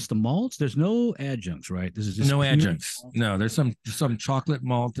did you? This the malts. There's no adjuncts, right? This is just no pure adjuncts. malt. No, there's some chocolate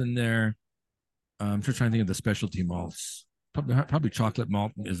malt in there. I'm just trying to think of the specialty malts. Probably chocolate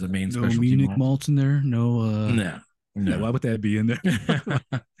malt is the main No specialty Munich malt. malts in there. No. No, Yeah. no. Why would that be in there?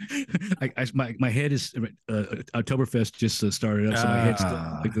 My head is Oktoberfest just started up, so my head's still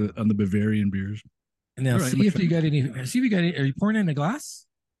on, like on the Bavarian beers. Now All right, I'm see gonna if try. you got any. See if you got any. Are you pouring it in a glass?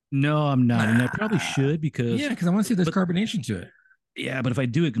 No, I'm not, and I probably Ah, should yeah, because, because I want to see if there's but carbonation to it. yeah, but if I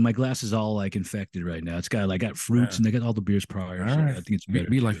do it, my glass is all like infected right now. It's got like got fruits Uh, and I got all the beers prior, all so I right, think it's be, better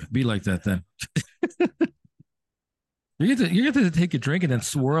be to like be like that then. You get to take a drink and then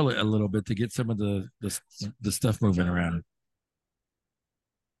swirl it a little bit to get some of the stuff moving around.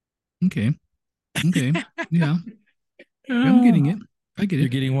 okay, okay, yeah, I'm getting Oh, it. I get you're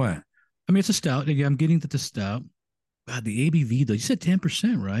it. getting what? I mean, it's a stout. Yeah, I'm getting the stout. God, the ABV though. You said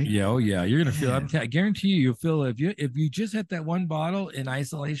 10%, right? Yeah, oh yeah. You're gonna feel. Man, I guarantee you'll feel if you just had that one bottle in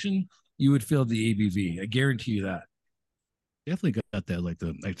isolation, you would feel the ABV. I guarantee you that. definitely got that. Like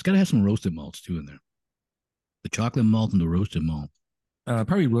it's got to have some roasted malts too in there. The chocolate malt and the roasted malt.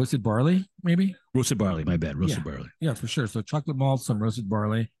 Probably roasted barley, maybe. Roasted barley. My bad. Yeah, Roasted barley. yeah, for sure. So chocolate malt, some roasted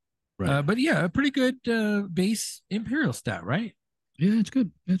barley. Right. But yeah, a pretty good base imperial stout, right? Yeah, it's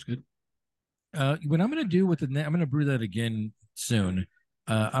good. It's good. What I'm gonna do with I'm gonna brew that again soon.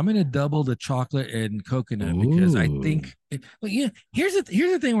 I'm gonna double the chocolate and coconut because I Ooh. think. Well, yeah. Here's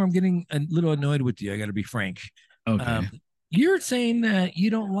the thing where I'm getting a little annoyed with you. I got to be frank. Um, Okay. you're saying that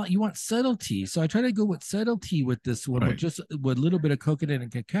you want subtlety, so I try to go with subtlety with this one, with Right. just with a little bit of coconut and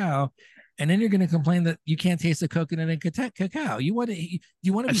cacao, and then you're going to complain that you can't taste the coconut and cacao. You want to be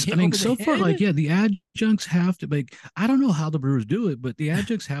I hit mean, over the so far, head? like, yeah, the adjuncts have to like. I don't know how the brewers do it, but the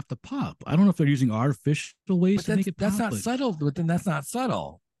adjuncts have to pop. I don't know if they're using artificial ways But to make it that's pop, not but subtle. But then that's not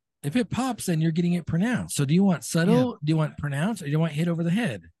subtle. If it pops, then you're getting it pronounced. So do you want yeah, subtle? Do you want pronounced, or do you want hit over the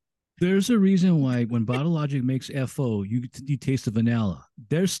head? there's a reason why when Bottle Logic makes FO, you taste the vanilla.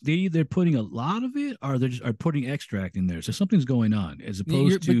 They either putting a lot of it or they're just are putting extract in there. So something's going on as You're,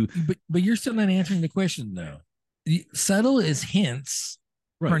 opposed but to but you're still not answering the question though. Subtle is hints.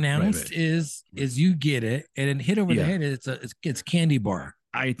 right. Pronounced is you get it, and then hit over the Yeah, head. It's candy bar.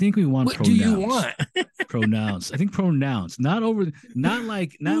 I think we want What do you pronounce. want? Pronounce. I think pronounce. Not over. Not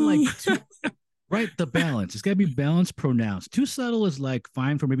like too. Right, the balance. It's got to be balanced. Pronounced. Too subtle is like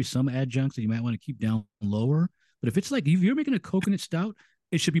fine for maybe some adjuncts that you might want to keep down lower. But if it's like if you're making a coconut stout,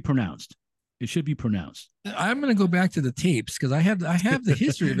 it should be pronounced. It should be pronounced. I'm gonna go back to the tapes because I have the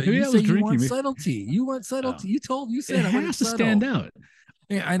history of it. Maybe You I say was you drinking. want subtlety. You want Oh. subtlety. You It said I want it has to stand subtle. out.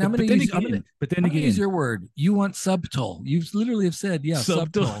 Yeah, and But then again, but then I'm gonna use again, your word. You want subtle. You literally have said, yeah,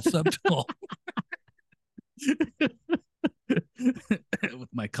 subtle subtle. with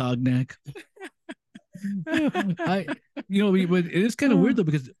my cognac. I, but it is kind of weird though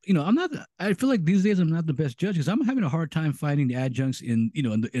because I'm not. I feel like these days I'm not the best judge because I'm having a hard time finding the adjuncts in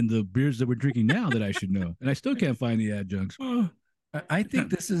the beers that we're drinking now that I should know, and I still can't find the adjuncts. I think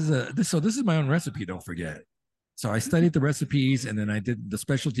this is this is my own recipe. Don't forget. So I studied the recipes, and then I did the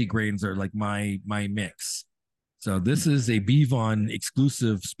specialty grains are like my mix. So this is a Bvon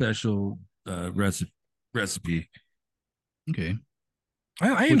exclusive special recipe. Okay. I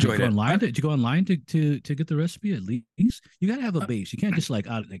Would you enjoyed go it. online? Did you go online to get the recipe at least? You got to have a base. You can't just like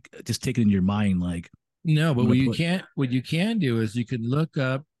just take it in your mind like No, but I'm what gonna you put. can't what you can do is you can look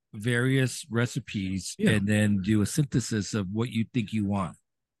up various recipes Yeah. and then do a synthesis of what you think you want.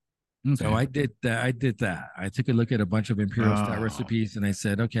 So Okay. I did that. I did that. I took a look at a bunch of imperial stout Oh. recipes, and I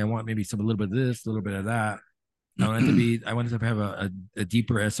said, okay, I want maybe a little bit of this, a little bit of that. I wanted to have a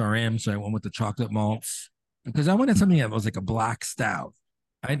deeper SRM, so I went with the chocolate malts because I wanted something that was like a black stout.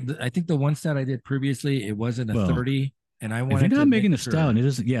 I think the one stout I did previously, it wasn't a Well, 30. and I If you're wanted to not make making a stout sure. and it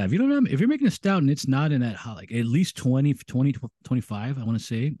isn't, yeah, if you don't have, if you're making a stout and it's not in that hot, like at least 20, 25, I want to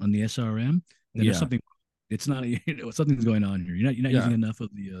say on the SRM, then there's Yeah, something, it's not, something's going on here. You're not using yeah. enough of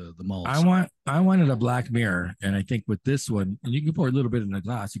the I malts. want I wanted a black mirror, and I think with this one, and you can pour a little bit in the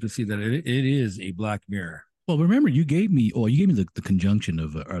glass, you can see that it is a black mirror. Well, remember you gave me the conjunction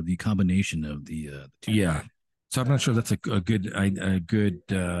of, or the combination of the two. Yeah. So I'm not sure that's a good Right,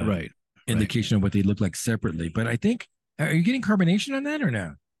 right. indication of what they look like separately. But I think are you getting carbonation on that or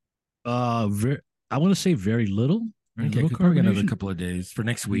no? Ver- I want to say very Okay, little because probably another carbonation. couple of days. For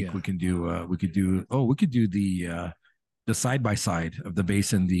next week Yeah. we could do the side by side of the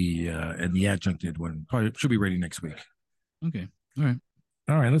base and the adjuncted one. Probably should be ready next week. Okay. All right.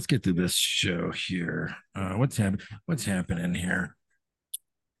 All right, let's get to this show here. What's happening here?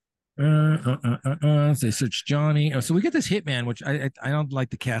 They search Johnny. Oh, so we get this hitman, which I don't like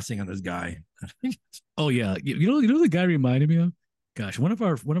the casting on this guy. Oh yeah, you know the guy reminded me of. Gosh, one of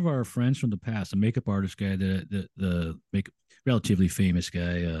our friends from the past, a makeup artist guy, the make relatively famous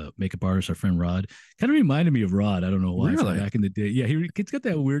guy, makeup artist, our friend Rod, kind of reminded me of Rod. I don't know why from Really? back in the day. Yeah, he's got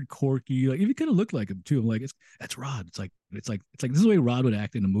that weird quirky, like he kind of looked like him too. I'm like, that's Rod. It's like this is the way Rod would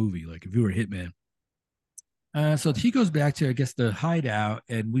act in a movie, like if you were a hitman. So he goes back to, I guess, the hideout,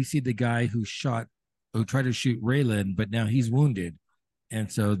 and we see the guy who tried to shoot Raylan, but now he's wounded. And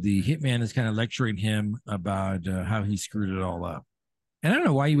so the hitman is kind of lecturing him about how he screwed it all up. And I don't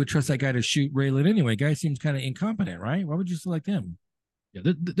know why you would trust that guy to shoot Raylan anyway. Guy seems kind of incompetent, right? Why would you select him?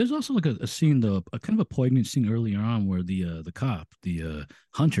 Yeah, there's also like a scene, though, a kind of a poignant scene earlier on where the cop, the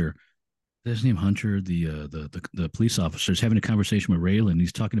Hunter, his name Hunter, the police officer is having a conversation with Raylan.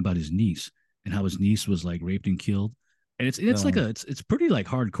 He's talking about his niece and how his niece was like raped and killed. And it's like No. it's pretty like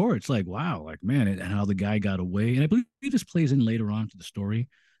hardcore. It's like wow, like man, and how the guy got away. And I believe this plays in later on to the story.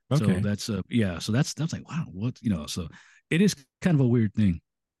 So Okay. that's yeah. So that's like wow, what So it is kind of a weird thing.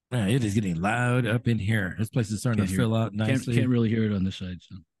 Man, it is getting loud up in here. This place is starting Can't to hear fill out can't nicely. really hear it on this side.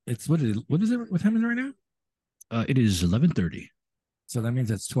 So It's what is it? What time is it right now? it is 11:30. So that means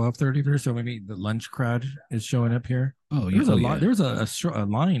it's 12:30 there. So maybe the lunch crowd is showing up here. Oh There yeah, was a oh lot. yeah. There was a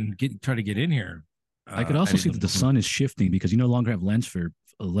line trying to get in here. I could I also see didn't that the know. sun is shifting because you no longer have a lens flare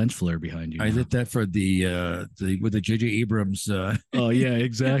behind you I now. did that for the with the J.J. Abrams. Oh yeah,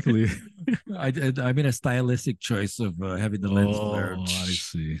 exactly. I made a stylistic choice of having the lens flare. Oh, I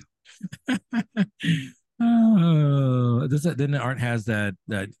see. Oh, then Art has that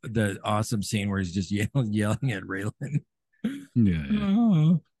awesome scene where he's just yelling at Raylan. Yeah, yeah.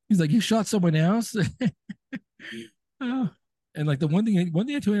 Oh, he's like, "You shot someone else." Oh. And like the one thing I told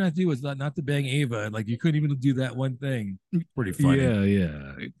you not to do was not to bang Ava. Like you couldn't even do that one thing. Pretty funny. Yeah,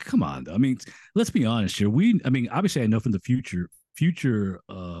 yeah. Come on, though. I mean, let's be honest here. I mean, obviously, I know from the future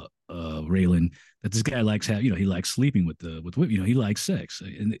Raylan that this guy likes he likes sleeping with women. He likes sex,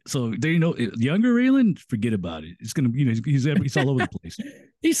 and so there, younger Raylan, forget about it. It's gonna, he's all over the place.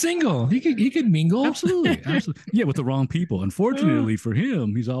 He's single. He could mingle. Absolutely, absolutely. Yeah, with the wrong people. uh, Unfortunately for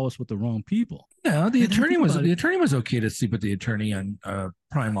him, he's always with the wrong people. no, the And attorney think was about it. the attorney was okay to sleep with the attorney on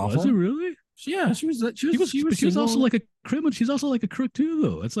Prime Was it Awful. really? Yeah, she But was she was also single. like a criminal. She's also like a crook too,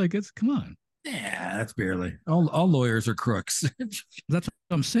 though. It's come on. Yeah, that's barely. All lawyers are crooks. That's what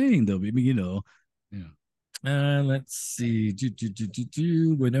I'm saying, though. I mean, yeah. Let's see.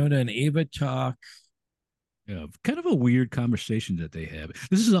 Winona and Ava talk. Yeah, kind of a weird conversation that they have.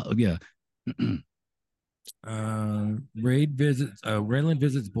 This is yeah. Raylan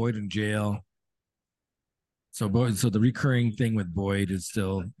visits Boyd in jail. So the recurring thing with Boyd is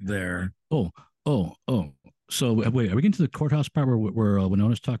still there. Oh, oh. So wait, are we getting to the courthouse part where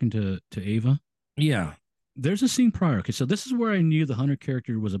Winona's talking to Ava? Yeah. There's a scene prior. Okay, so this is where I knew the Hunter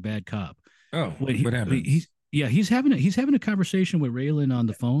character was a bad cop. Oh, When what he's happens? yeah, he's having a conversation with Raylan on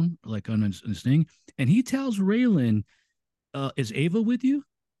the phone, like on his thing, and he tells Raylan, "Is Ava with you?"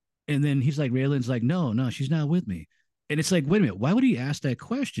 And then he's like, Raylan's like, no, she's not with me. And it's like, wait a minute, why would he ask that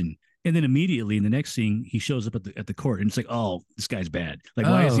question? And then immediately in the next scene, he shows up at the court, and it's like, oh, this guy's bad. Like,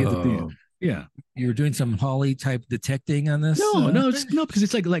 why is he at the thing? Oh, Yeah. you were doing some Holly type detecting on this. No, no, because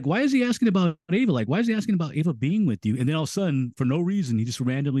it's like, why is he asking about Ava? Like, why is he asking about Ava being with you? And then all of a sudden, for no reason, he just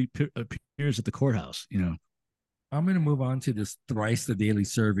randomly appears at the courthouse. I'm going to move on to this thrice the daily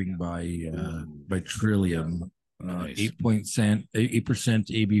serving by Trillium. Nice. 8%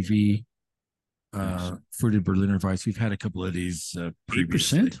 ABV Nice. fruited Berliner Weiss. We've had a couple of these Eight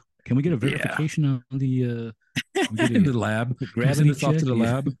previously. percent. Can we get a Yeah, verification on the? Can we get in the lab. a Can we send gravity this off to check? the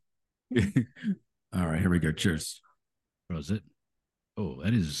Yeah. lab? All right, here we go. Cheers. Or is it? Oh,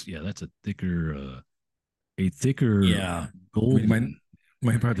 that is, yeah, that's a thicker Yeah, we might golden.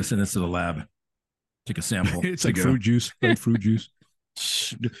 have to send this to the lab. Take a sample. It's To like go. fruit juice, like fruit juice.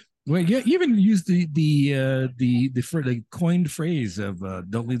 Well, yeah, you even use the for the coined phrase of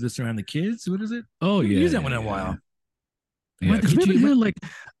 "Don't leave this around the kids." What is it? Oh You haven't yeah, used that yeah, one in a yeah, yeah. while. Yeah, because we haven't What, had like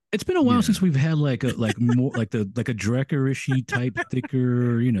it's been a while yeah. since we've had like more like a Drecker-ishy type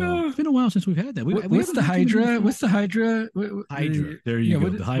thicker, Uh, It's been a while since we've had that. We what's haven't the had too many Hydra? fruit. What's the Hydra? Hydra. The There you yeah. go.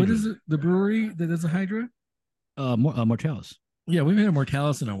 The What Hydra. is it? The brewery that does a Hydra? Mortalis. Yeah, we've had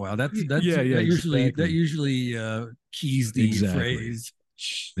Mortalis in a while. Yeah, yeah, That exactly. usually keys the Exactly. phrase.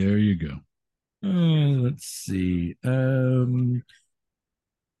 There you go. Let's see.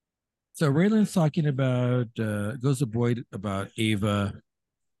 So Raylan's talking about goes to Boyd about Ava,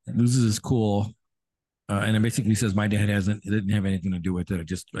 loses his cool, and then basically says my dad hasn't it didn't have anything to do with it. I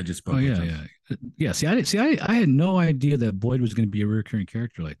just Oh spoke with yeah, him. yeah, yeah. See, I didn't see. I had no idea that Boyd was going to be a recurring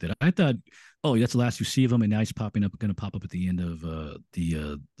character like that. I thought, oh, that's the last you see of him, and now he's popping up, going to pop up at the end of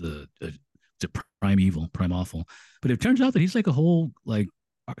the prime awful. But it turns out that he's like a whole like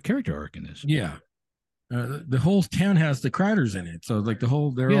character arc in this. Yeah, the whole town has the Crowders in it, so like Yeah,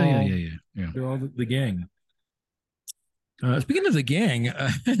 yeah, yeah, yeah, yeah. they're all the gang. Speaking of the gang,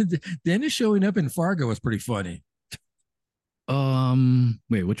 Dennis showing up in Fargo was pretty funny.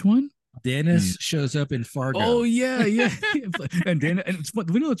 Wait, which one? Dennis The shows up in Oh Fargo. yeah, yeah. And then and it's fun.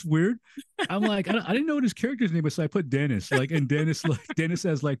 You know it's weird. I'm like I didn't know what his character's name was, so I put Dennis. Like and Dennis like Dennis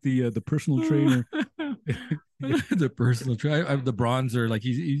as like the personal trainer, The personal try, the bronzer, like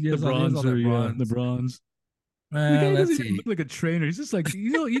he has all bronzer, that yeah, the bronze. bronze. The guy Let's doesn't even see. look like a trainer. He's just like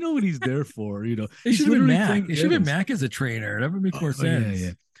you know what he's there for. It He's should have been literally Mac. playing It should have been Dennis. Mac as a trainer. That would make more Oh yeah, yeah.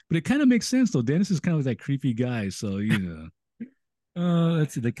 sense. But it kind of makes sense though. Dennis is kind of like that creepy guy, so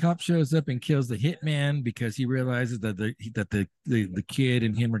Let's see. The cop shows up and kills the hitman because he realizes that the kid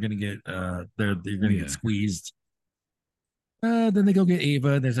and him are gonna get they're gonna get yeah. squeezed. Then they go get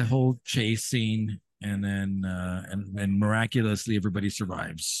Ava. There's a whole chase scene, and then and miraculously everybody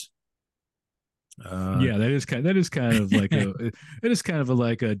survives. Uh, Yeah, that is kind of like a it is kind of a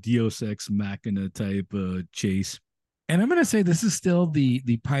like a Deus Ex Machina type chase. and I'm gonna say this is still the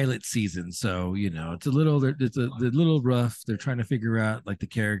pilot season, so it's a little rough. They're trying to figure out like the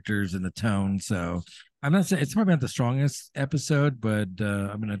characters and the tone. So I'm not saying it's probably not the strongest episode, but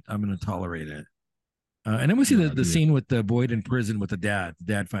I'm gonna tolerate it. And then we see the Yeah. scene with the Boyd in prison with the dad. The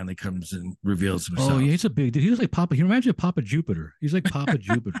dad finally comes and reveals Oh yeah, himself. he's a big dude. He's like Papa. He reminds you of Papa Jupiter. He's like Papa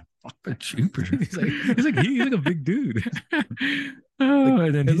Jupiter. Papa Jupiter. he's like a big dude. Like Oh,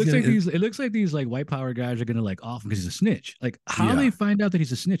 and then it he's looks like gonna, these like white power guys are gonna like off him because he's a snitch. Like how yeah. they find out that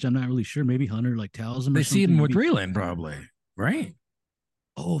he's a snitch, I'm not really sure. Maybe Hunter like tells him or They see him something. with Maybe. Raylan, probably, right?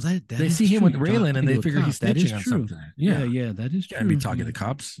 Oh, that They is see him true. with You're Raylan and talking they to a figure cop. he's That is snitching on true. something. Yeah, Yeah. yeah, that is Can't be true. talking Yeah, to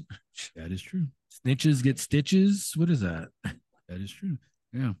cops. that is true. Snitches get stitches. What is that? That is true.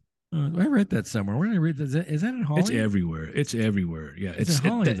 Yeah. I read that somewhere. Where did I read that? Is that in It's Holly? everywhere. It's everywhere. Yeah, It's in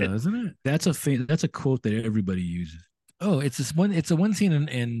Holly, though, isn't it? that's a quote that everybody uses. Oh, it's this one. It's a one scene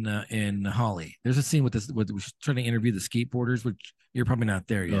in Holly. There's a scene with this with trying to interview the skateboarders, which you're probably not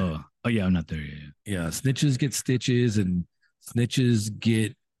there yet. Oh yeah, I'm not there yet. Yeah, snitches get stitches, and snitches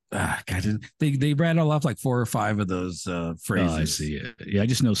get. God, they rattle off like 4 or 5 of those Oh, I phrases. see. Yeah, yeah. I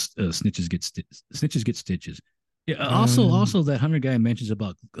just know snitches get stitches. Yeah. Um. Also that Hunter guy mentions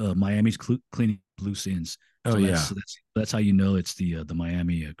about Miami's cleaning loose ends. Oh So yeah. that's how you know it's the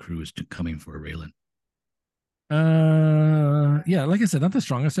Miami crew is coming for Raylan. Yeah. Like I said, not the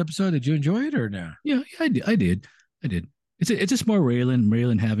strongest episode. Did you enjoy it or no? Yeah, yeah, I did. It's just more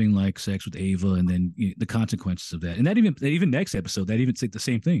Raylan having like sex with Ava, and then the consequences of that, and that even next episode that even like the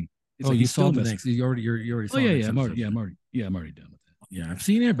same thing. It's Oh, like you he's saw still the messing. next. You already Oh saw the yeah, next yeah, episode. I'm already done with that. Yeah, I've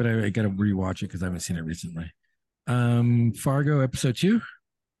seen it, but I got to rewatch it because I haven't seen it recently. Fargo episode 2,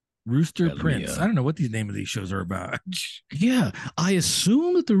 Rooster Yeah, let me. Prince. I don't know what these name of these shows are about. Yeah, I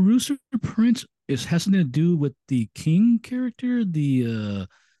assume that the Rooster Prince has something to do with the King character.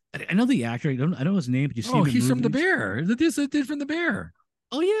 I know the actor. I know his name, but you see Oh, him in he's from the movies. Bear. Is it this? It did from the Bear.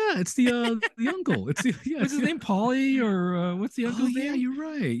 Oh yeah, it's the uncle. It's the yeah. What's It's his the, name? Polly or what's the oh uncle's yeah, name? you're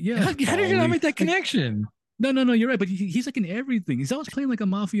right. Yeah, How did you not Polly. make that Like connection? no, you're right. But he's like in everything. He's always playing like a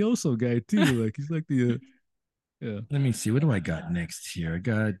mafioso guy too. Like he's like the yeah. Let me see. What do I got next here? I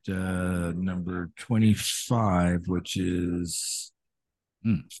got number 25, which is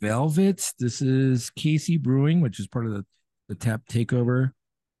Velvet. This is Casey Brewing, which is part of the Tap Takeover.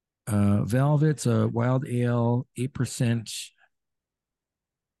 Velvet's a wild ale, 8%.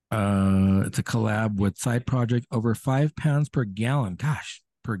 It's a collab with Side Project, over 5 pounds per gallon. Gosh,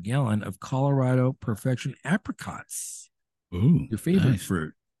 per gallon of Colorado Perfection apricots. Ooh, Your favorite nice.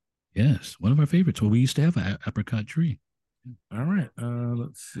 fruit. Yes, one of our favorites. Well, we used to have an apricot tree. All right.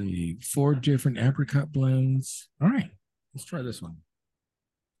 Let's see. Four different apricot blends. All right. Let's try this one.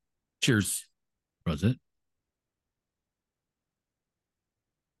 Cheers. Was it?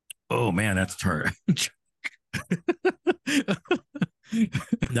 Oh man, that's tart.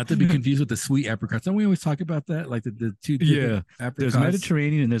 Not to be confused with the sweet apricots. Don't we always talk about that? Like the two different Yeah, there's apricots.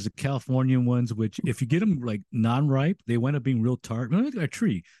 Mediterranean and there's the Californian ones, which if you get them like non-ripe, they wind up being real tart. Look at our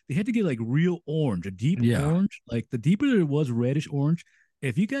tree. They had to get like real orange, a deep Yeah. orange. Like the deeper it was reddish orange,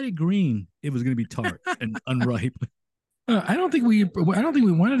 if you got it green, it was going to be tart and unripe. I don't think we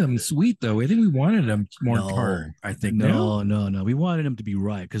wanted them sweet though. I think we wanted them more tart. No, I think no. no. We wanted them to be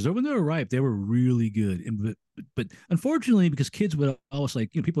ripe because when they were ripe, they were really good. But unfortunately, because kids would always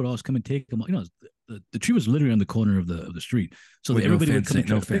like, people would always come and take them. The tree was literally on the corner of the street, so With everybody would come and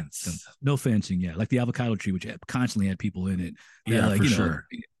try no to pick them. fence. No fencing, yeah, like the avocado tree, which constantly had people in it. That Yeah, like for sure.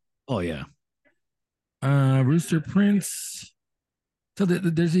 oh yeah, Rooster Prince. So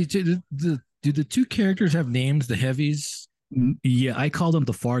there's each do the two characters have names? The heavies. Yeah, I call them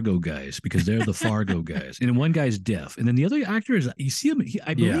the Fargo guys because they're the Fargo guys, and one guy's deaf, and then the other actor is you see him.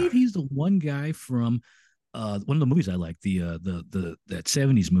 I Yeah. believe he's the one guy from one of the movies I like, the that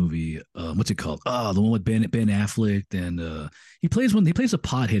 70s movie. What's it called? Oh, the one with Ben Affleck, and he plays a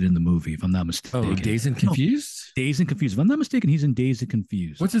pothead in the movie, if I'm not Oh, mistaken. Dazed and No, Confused. Dazed and Confused. If I'm not mistaken, he's in Dazed and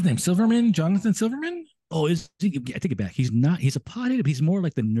Confused. What's his name? Silverman. Jonathan Silverman. Oh, is he, I take it back. He's not. He's a pothead, but he's more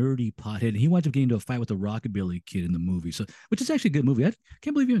like the nerdy pothead. And he winds up getting into a fight with the rockabilly kid in the movie. So, which is actually a good movie. I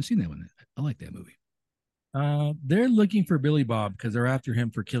can't believe you haven't seen that one. I like that movie. They're looking for Billy Bob because they're after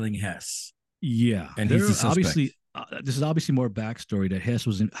him for killing Hess, Yeah, and he's they're the suspect. obviously. This is obviously more backstory that Hess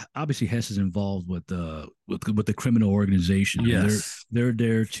was in. Obviously, Hess is involved with the criminal organization, and Yes. they're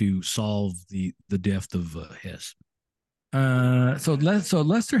there to solve the death of Hess. So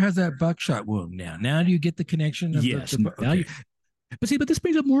Lester has that buckshot wound now. Now do you get the connection of Yes. Now okay. you, but this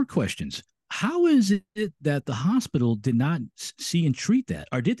brings up more questions. How is it that the hospital did not see and treat that,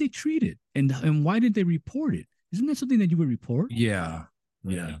 or did they treat it, and why did they report it? Isn't that something that you would report? Yeah.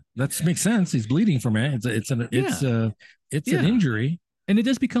 Yeah. That makes sense. He's bleeding from it. Yeah, It's an yeah. injury. And it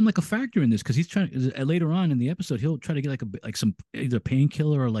does become like a factor in this because he's trying later on in the episode he'll try to get like some either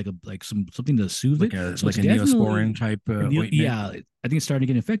painkiller or like something to soothe Like it. a So it's neosporin definitely type ointment. yeah. I think it's starting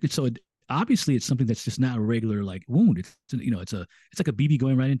to get infected. So obviously it's something that's just not a regular like wound. It's like a BB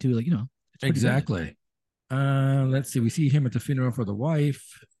going right into like it's pretty bad. Exactly. Let's see. We see him at the funeral for the wife.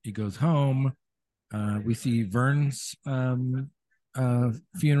 He goes home. We see Vern's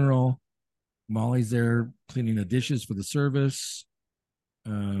funeral. Molly's there cleaning the dishes for the service.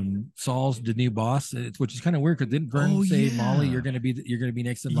 Saul's the new boss, which is kind of weird because didn't Vern Oh say, Molly, yeah. you're gonna be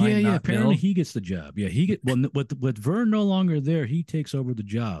next in Yeah, line, yeah. not Apparently, Bill? he gets the job. Yeah, he get well. With Vern no longer there, he takes over the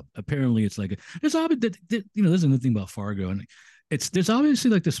job. Apparently, it's like there's obviously there's another thing about Fargo, and there's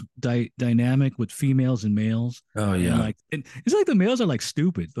obviously like this dynamic with females and males, Oh and yeah. like it's like the males are like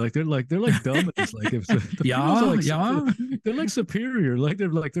stupid, like they're like dumb. It's like if the females are Yeah, like yeah. they're like superior, like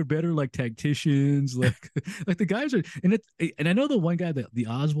they're better like tacticians, like like the guys are. And I know the one guy, the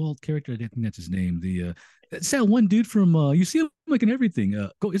Oswald character, I think that's his name. It's that one dude from you see him like in everything.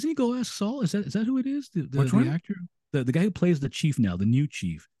 Go isn't he Go Ask Saul? Is that who it is? Which The one? actor, the guy who plays the chief now, the new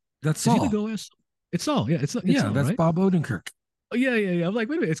chief. That's Is he the Saul. Go Ask? It's Saul. Yeah, it's Yeah, Saul, that's right? Bob Odenkirk. Oh yeah. I'm like,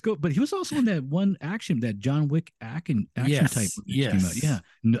 wait a minute, it's go. But he was also in that one that John Wick action type Yes, movie that came out. yes. Yeah,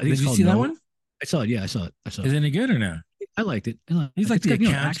 no, I think Did it's you called see that No. one? I saw it. Yeah, I saw it. Is any good or no? I liked it. He's like It's the got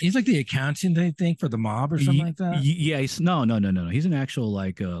account. action. He's like the accountant, I think, for the mob or something like that. Yeah, he's no. He's an actual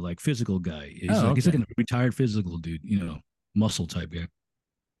like physical guy. Oh, He's like okay. a retired physical dude. Muscle type guy.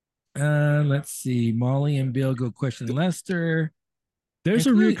 Let's see. Molly and Bill go question Lester. There's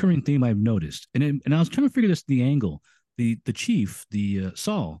And a clearly, reoccurring theme I've noticed, and I was trying to figure this the angle. The chief, the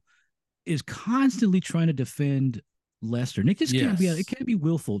Saul, is constantly trying to defend Lester, and it just can't be. It yes, can't be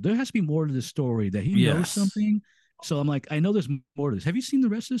willful. There has to be more to the story that he knows yes. something. So I'm like, I know there's more to this. Have you seen the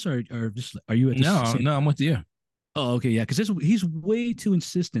rest of this, or just are you at this No, same? no, I'm with you. Oh, okay, yeah, because he's way too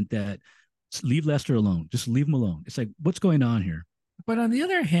insistent that leave Lester alone. Just leave him alone. It's like, what's going on here? But on the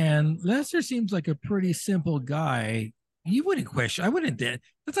other hand, Lester seems like a pretty simple guy. You wouldn't question. I wouldn't. That's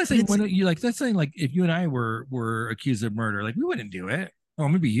not But saying it's when you like. That's saying like if you and I were accused of murder, like we wouldn't do it. Oh,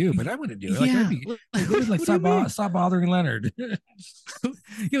 maybe you, but I wouldn't do it. Like I'd yeah. be like, we would like What do you mean? stop bothering Leonard.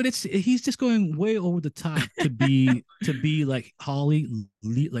 It's he's just going way over the top to be like Holly,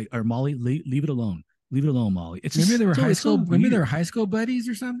 like or Molly, leave it alone, Molly. It's Maybe just they were high it's so school. Maybe they were weird. high school buddies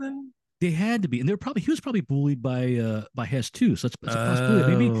or something. They had to be, and they're probably he was probably bullied by Hess too. So it's a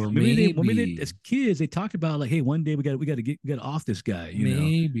possibility. Oh, Maybe they as maybe, kids they talked about like, hey, one day we got to off this guy. maybe. Oh,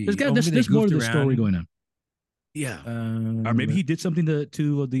 maybe they There's more goofed to the story around. going on. Yeah. Or maybe Uh, he did something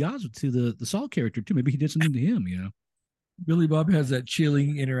to the Oz to the Saul character too. Maybe he did something to him. You know. Billy Bob has that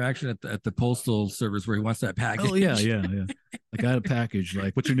chilling interaction at the postal service where he wants that Oh yeah, package. yeah, yeah. Like I had a package.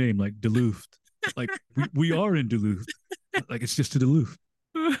 Like, what's your name? Like Duluth. Like we are in Duluth. Like it's just to Duluth.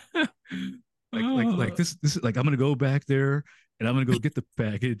 Like Oh, this is like I'm gonna go back there and I'm gonna go get the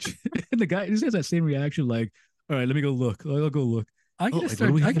package. And the guy just has that same reaction. Like, all right, let me go look. I'll go look. Oh, like what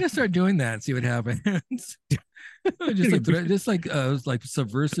do we I have? gotta start doing that and see what happens. Just like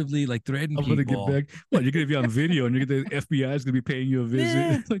subversively like threaten I'm gonna get people. back. What, you're gonna be on video and you're gonna the FBI is gonna be paying you a visit.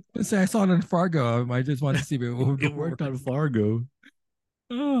 Yeah. Like Say I saw it on Fargo. I just wanted to see if it would it worked work. on Fargo.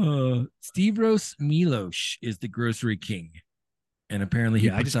 Oh, Stavros Milos is the grocery king, and apparently he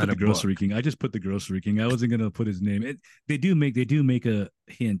Yeah, I puts just out put a the book. grocery king. I just put the grocery king. I wasn't gonna put his name. They do make a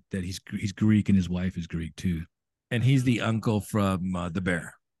hint that he's Greek and his wife is Greek too. And he's the uncle from the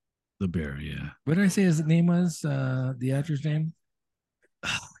Bear. The bear, yeah. What did I say his name was? The actor's name?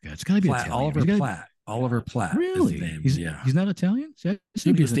 Oh God, it's gotta be Platt. Italian. Oliver He's got Platt. Oliver Platt is his really. name. He's Yeah, he's not Italian. I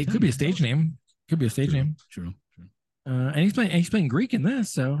assumed he was could be a Italian. stage name. Could be a stage True, name. true, true. And he's playing Greek in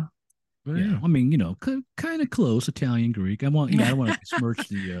this. So Yeah, yeah, I mean, kind of close Italian Greek. I don't want to besmirch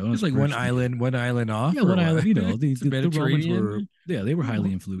the. I want to it's like besmirch the. one island off, Yeah, or one island. what? You know, It's a the Romans were. Mediterranean. Yeah, they were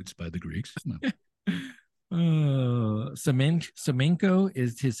highly influenced by the Greeks. Semenko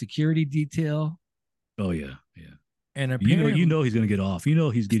is his security detail, Oh yeah, yeah. and You apparently, know he's gonna get off. You know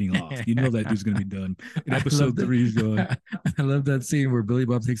he's getting off. You know that dude's gonna be done. In I love episode that. 3, he's gone. I love that scene where Billy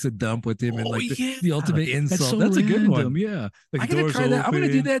Bob takes a dump with him and Oh like yeah, the ultimate that's insult. so That's a good random. one. Yeah, like I the gotta doors try that. I'm gonna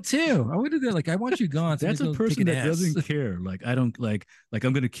do open. that too. I want to do that. Like I want you gone. So I'm That's just a gonna take person an that S. doesn't care. Like I don't like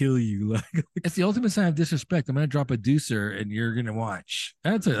I'm gonna kill you. Like It's the ultimate sign of disrespect. I'm gonna drop a deucer and you're gonna watch.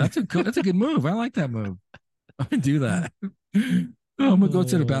 That's a good move. I like that move. I'm gonna do that. Oh, I'm gonna go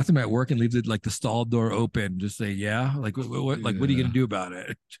to the oh bathroom at work and leave like the stall door open. Just say, yeah. Like what are you yeah, gonna do about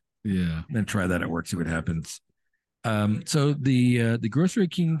it? yeah, And then try that at work, see what happens. So the grocery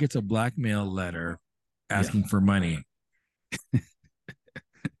king gets a blackmail letter yeah. asking for money.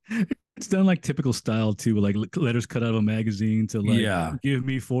 It's done like typical style too, like letters cut out of a magazine to like Yeah. give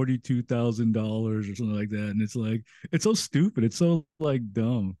me $42,000 or something like that, and it's like it's so stupid. It's so like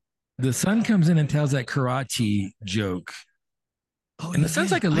dumb. The son comes in and tells that karate joke. Oh And the son's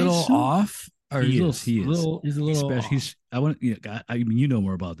yeah, like a I little assume off, or he is. He is. he's a little Special. off. He's. I want. You know, I mean, you know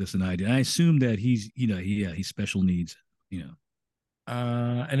more about this than I do. I assume that he's. You know, he's special needs. You know.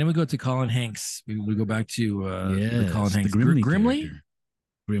 And then we go to Colin Hanks. We go back to the Colin Yes, the Hanks Grimly Grimly. character.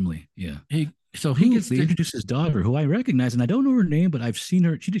 Grimly, yeah. He Who gets they introduced his daughter, who I recognize, and I don't know her name, but I've seen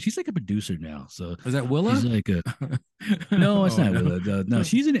her. She's like a producer now, so was that Willa? she's like a. No, it's Oh not no. Willa. No,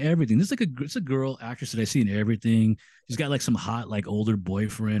 she's in everything. This is like it's a girl actress that I see in everything. She's got like some hot like older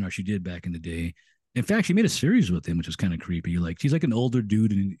boyfriend, or she did back in the day. In fact, she made a series with him, which was kind of creepy. Like she's like an older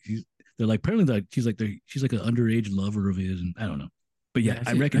dude, and they're like apparently like she's like an underage lover of his, and I don't know. But yeah,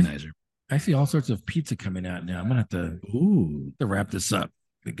 I recognize her. I see all sorts of pizza coming out now. I'm gonna have Ooh, to wrap this up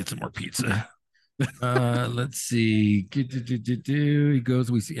and get some more pizza. Let's see. He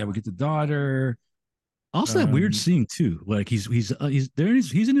goes. We get the daughter. also that weird scene too. Like he's there.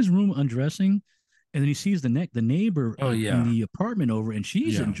 He's in his room undressing, and then he sees the neighbor Oh in yeah, the apartment over, and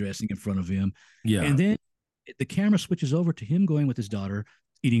she's yeah, undressing in front of him. yeah, And then the camera switches over to him going with his daughter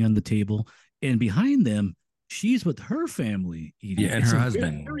eating on the table, and behind them, she's with her family eating. yeah, and her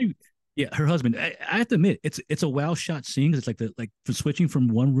husband. Yeah, her husband. I have to admit, it's a well shot scene because it's like for switching from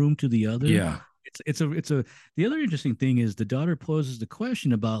one room to the other. Yeah, It's a the other interesting thing is the daughter poses the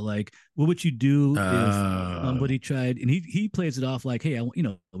question about like what would you do if somebody tried, and he plays it off like, hey,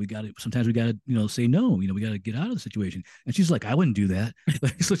 we got to sometimes we got to say no, we got to get out of the situation, and she's like, I wouldn't do that.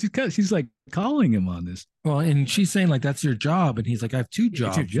 So she's like calling him on this. Well, and she's saying like that's your job, and he's like, I have two It's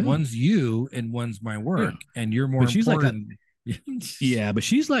your jobs. job. One's you, and one's my work, Yeah. and you're more But she's like important. yeah, but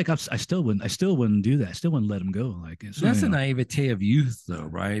she's like, I still wouldn't do that. I still wouldn't let him go. Like so, That's the naivete of youth, though,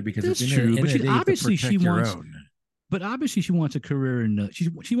 right? Because that's at the true. end But of the day, you have to obviously she protect your wants. own. But obviously, she wants a career, and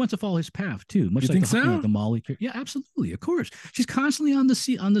she wants to follow his path too. Much You like think so? the Molly. Yeah, absolutely, of course. She's constantly on the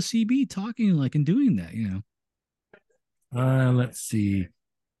CB talking like and doing that. Let's see.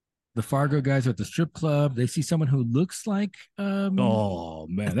 The Fargo guys are at the strip club. They see someone who looks like Oh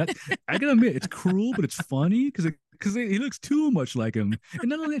man, that I gotta admit, it's cruel, but it's funny because he looks too much like him, and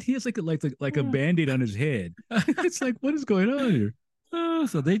not only that, he has like a band-aid on his head. It's like, what is going on here?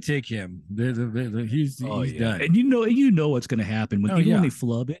 so they take him. He's Oh he's yeah, done. and you know what's gonna happen when Oh even when yeah. they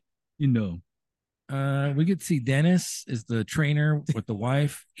flub it, you know. We get to see Dennis is the trainer with the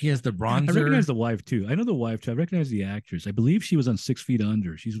wife. He has the I recognize bronzer. the wife too. I know the wife too. I recognize the actress. I believe she was on 6 Feet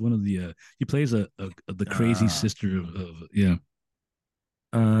Under. She's one of the. She plays the crazy Uh, sister of yeah.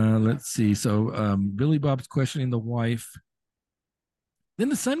 let's see. So Billy Bob's questioning the wife. Then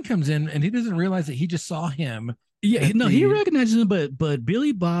the son comes in and he doesn't realize that he just saw him Yeah, at no, he the recognizes him, but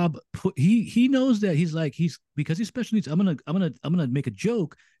Billy Bob he knows that he's because he's special needs. I'm gonna make a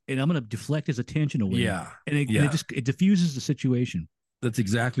joke and I'm gonna deflect his attention away, yeah, and yeah. it diffuses the situation. That's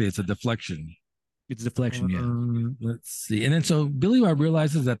exactly it's a deflection. It's deflection, yeah, Let's see. And then so Billy Bob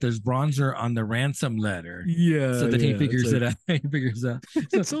realizes that there's bronzer on the ransom letter. So yeah, that he yeah. It's figures it like out. He figures out.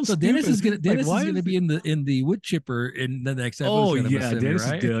 So it's so so Dennis is stupid. gonna Like, Dennis is why gonna is be in the wood chipper in the next Oh episode, I'm yeah, assuming, Dennis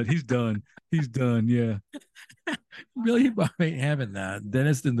is right? done. He's done. He's done. Yeah. Billy Bob ain't having that.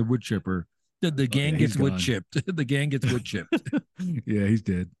 Dennis in the wood chipper. The Oh gang yeah, he's gets wood gone. chipped. The gang gets wood chipped. Yeah, he's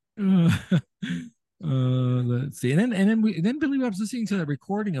dead. Let's see, and then Billy Bob's listening to the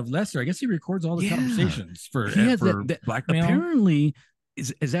recording of Lester. I guess he records all the Yeah, conversations for he has for that blackmail. apparently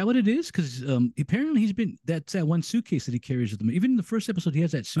is that what it is? Because apparently he's been that's that one suitcase that he carries with him. Even in the first episode, he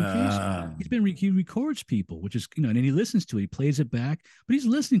has that suitcase. Uh, He records people, which is and then he listens to it. He plays it back, but he's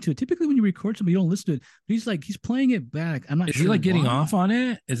listening to it. Typically, when you record something, you don't listen to it. But he's playing it back. I'm not is he sure like getting why. off on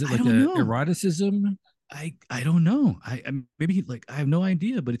it? Is it I like don't a know. eroticism? I don't know. Maybe like I have no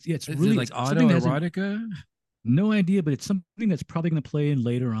idea, but it's Is it really like it's something that hasn't autoerotica? no idea, but it's something that's probably going to play in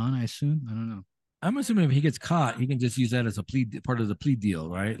later on. I assume. I don't know. I'm assuming if he gets caught, he can just use that as a plea part of the plea deal,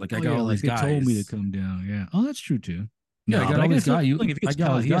 right? Like I Oh got yeah, all like these they told me to guys. come down. Yeah. Oh, that's true too. Yeah, I No, got but I all get a these guys. feeling if he I gets got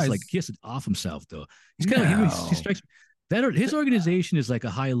all caught, these guys. he has to off himself though. He's kind of like he No, strikes that his organization is like a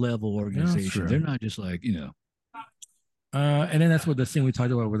high level yeah, that's organization. true. They're not just like And then that's what the scene we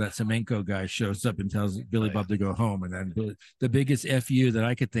talked about where that Semenko guy shows up and tells Billy oh yeah, Bob to go home. And then the biggest FU that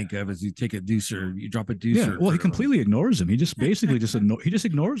I could think of is you take a deucer, you drop a yeah. deucer in Well, he front of him. completely ignores him. He just basically he just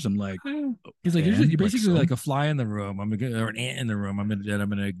ignores him. Like He's like, and you're like basically so. like a fly in the room. Or an ant in the room. I'm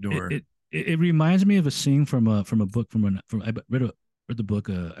gonna It ignore. it it reminds me of a scene from a book from I read the book.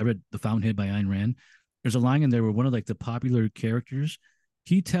 I read The Fountainhead by Ayn Rand. There's a line in there where one of like the popular characters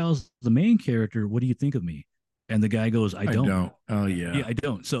he tells the main character, "What do you think of me?" And the guy goes, "I I don't." don't. Oh Yeah, yeah, I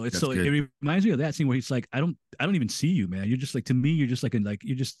don't. that's good. It reminds me of that scene where he's like, I don't even see you, man. You're just like to me, you're just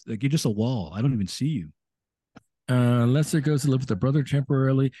you're just a wall. I don't even see you. Lester goes to live with the brother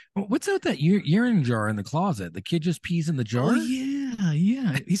temporarily. What's out that urine jar in the closet? The kid just pees in the Oh jar yeah,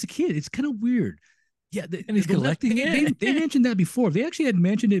 yeah. He's a kid. It's kind of weird. Yeah, and he's collecting it. they mentioned that before. They actually had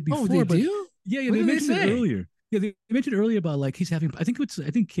mentioned it Oh, they before, but do? yeah, What they did they mentioned it say? earlier. Yeah, they mentioned earlier about like he's having. I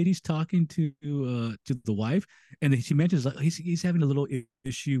think Kitty's talking to the wife, and she mentions like he's having a little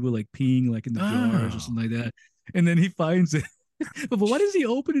issue with like peeing like in the jars or Oh, something like that, and then he finds it. But why does he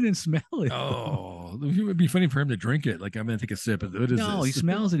open it and smell it? oh, it would be funny for him to drink it. Like I'm gonna take a sip. What is No, he this?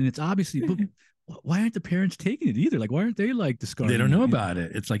 smells it, and it's obviously. But why aren't the parents taking it either? Like, why aren't they like They don't discarding know it? about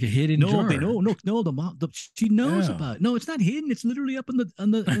it. It's like a hidden No, they jar. know. No. The mom, she knows Yeah, about it. No, it's not hidden. It's literally up in the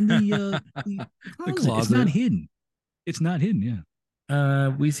the closet. It's not closet. hidden. It's not hidden. Yeah.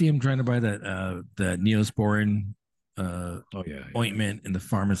 We see him trying to buy that Neosporin uh Oh yeah. Yeah. ointment in the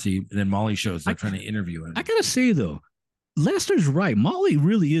pharmacy, and then Molly shows I up trying to interview I him. gotta say though, Lester's right. Molly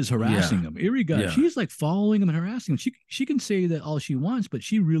really is harassing Yeah, him. Erie guy, yeah, she's like following him and harassing him. She can say that all she wants, but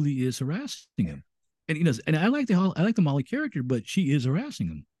she really is harassing him. And and I like the Molly character, but she is harassing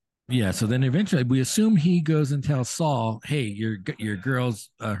him. yeah. So then eventually, we assume he goes and tells Saul, "Hey, your girl's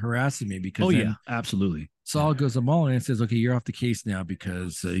harassing me," because Oh yeah, then absolutely. Yeah. Saul goes to Molly and says, "Okay, you're off the case now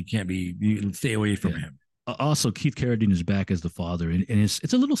because you can't be. You stay away from Yeah. him." Also, Keith Carradine is back as the father, and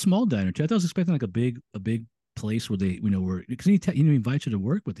it's a little small diner too. I thought I was expecting like a big place where they where because he invites her to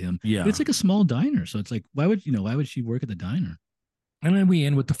work with him, but Yeah. it's like a small diner. So it's like why would she work at the diner? And then we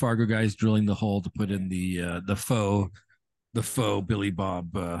end with the Fargo guys drilling the hole to put in the faux Billy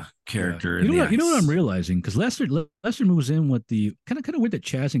Bob Yeah, character in the you know what I'm ice. realizing because Lester moves in with the kind of weird that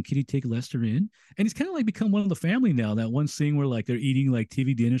Chaz and Kitty take Lester in, and he's kind of like become one of the family now. That one scene where like they're eating like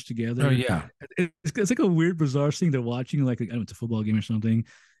TV dinners Oh together. yeah, It's like a weird, bizarre thing. They're watching like I don't know, it's a football game or something,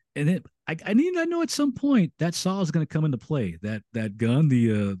 and then I need to know at some point that saw is going to come into play. That gun,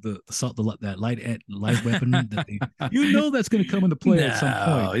 the saw that light weapon that that's going to come into play at some point.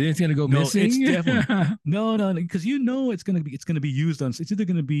 no, it's gonna go No, it's missing. definitely no, because it's gonna be used on. It's either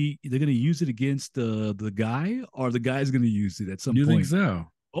gonna be they're gonna use it against the guy or the guy's gonna use it at some You think point. so?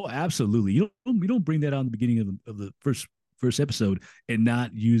 Oh, absolutely. You don't bring that out in the beginning of the first episode and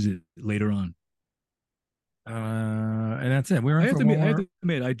not use it later on. And that's it. We're in for one I have more. to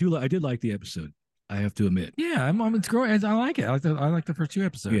admit, I did like the episode. I have to admit. Yeah, it's growing. I like it. I like the first two Yeah,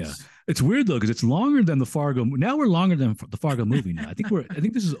 episodes. it's weird though because it's longer than the Fargo. Now we're longer than the Fargo movie. Now I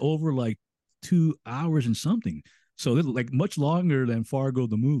think this is over like 2 hours and something. So like much longer than Fargo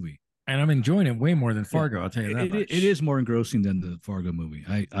the movie. And I'm enjoying it way more than Yeah, Fargo. I'll tell you that it much. is more engrossing than the Fargo movie.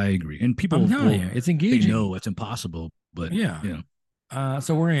 I agree, and I'm people telling will you, it's they engaging. know it's impossible, but Yeah. you know,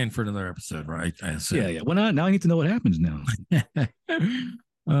 So we're in for another episode, right? I yeah, assume. yeah. Well, now I need to know what happens now.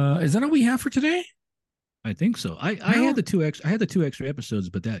 Is that all we have for today? I think so. I had No. the two extra episodes,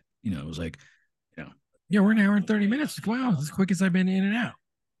 but that it was like, you know, Yeah, we're an hour and 30 minutes. Wow, as quick as I've been in and out.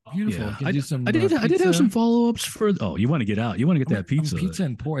 Beautiful. yeah. Can do some I did have some pizza. follow ups for. Oh, you want to get out? You want to get that I'm pizza? pizza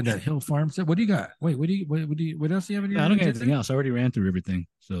and pork that Hill Farm stuff. What do you got? Wait, what else do you have in No, I your don't get anything agenda? else. I already ran through everything,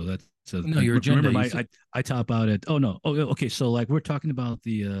 so that's so. No, And your agenda. remember, I top out at. Oh no. Oh, okay. So like we're talking about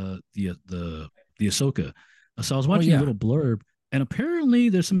the Ahsoka. So I was Oh watching a yeah. little blurb, and apparently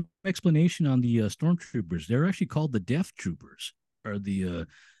there's some explanation on the stormtroopers. They're actually called the Death Troopers, or the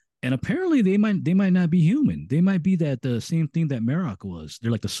and apparently they might not be human. They might be that the same thing that Marok was.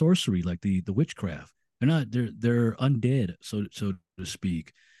 They're like the sorcery, like the witchcraft. They're not. They're undead, so to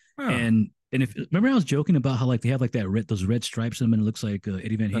speak. Oh, And if remember, I was joking about how like they have like that those red stripes on them, and it looks like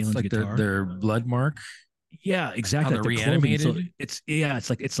Eddie Van that's Halen's like guitar. their blood mark. Yeah, How exactly. they're Like the clothing. So reanimated.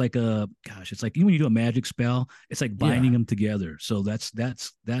 it's like a gosh, it's like when you do a magic spell, it's like binding Yeah. them together. So that's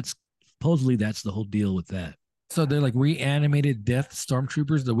supposedly that's the whole deal with that. So they're like reanimated death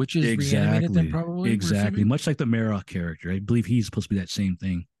stormtroopers. The witches reanimated them, Exactly. probably. We're Exactly. assuming Much like the Marok character. I believe he's supposed to be that same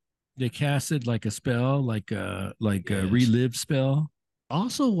thing. they casted like a spell, like a Yes. relive spell.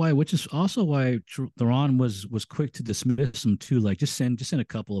 Also why which is also why Theron was quick to dismiss them too. Like just send a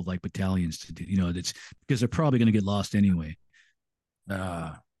couple of like battalions to do, it's because they're probably gonna get lost anyway.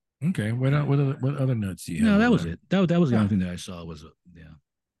 Uh okay. What other notes do you have No, that over was there? it. That was the Yeah. only thing that I saw was yeah.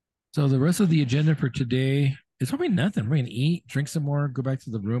 So the rest of the agenda for today is probably nothing. We're gonna eat, drink some more, go back to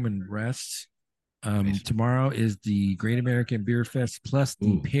the room and rest. Nice. Tomorrow is the Great American Beer Fest plus the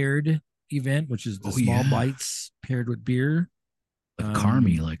Ooh. paired event, which is the Oh small yeah. bites paired with beer. Um,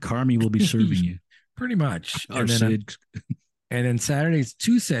 Like Carmi will be serving you. pretty much. Or Sid. And then Saturday's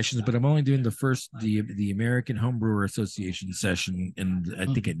two sessions, but I'm only doing the American Homebrewer Association session, and I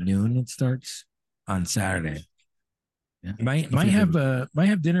Oh, think at noon it starts on Saturday. yeah. Might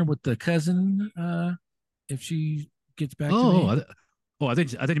have dinner with the cousin if she gets back to Oh, me. I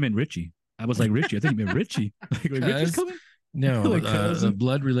thought you meant Richie. I was like Richie. I think you meant Richie. Like Richie's coming. No, Like a cousin.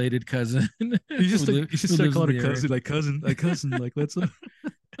 blood related cousin. You just like you should who start lives in calling the her area. cousin, like cousin. Like let's.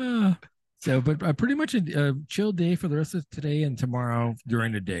 But pretty much a chill day for the rest of today and tomorrow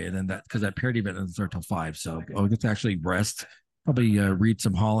during the day, and then that because that parody event doesn't start till 5, so I'll get to actually rest. Probably read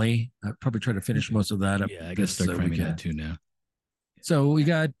some Holly. Probably try to finish most of that up Yeah, I gotta this start cramming that weekend. too now. So we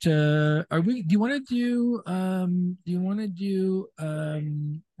got. Are we? Do you want to do? Do you want to do?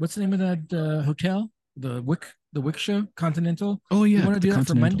 What's the name of that hotel? The Wick Show Continental. Oh You yeah, want to the do that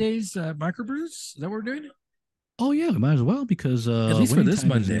for Continental. Mondays? Microbrews? Is that what we're doing? Oh yeah, we might as well because At least for winning this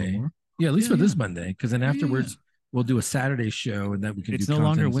time is no Monday. more. Yeah, at least Yeah, for yeah, this Monday, because then yeah, yeah, yeah. afterwards we'll do a Saturday show, and then we can do It's no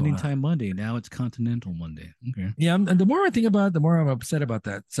longer Continental. winning time Monday. Now it's Continental Monday. Okay. Yeah, and the more I think about it, the more I'm upset about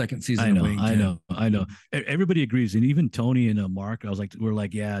that second season I of know, Winning I Time. know, I know. Everybody agrees, and even Tony and Mark, I was like, we're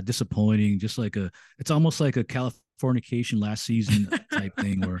like, yeah, disappointing. Just like it's almost like a Californication last season type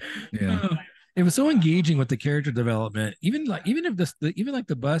thing. Where, yeah, It was so engaging with the character development, even if even like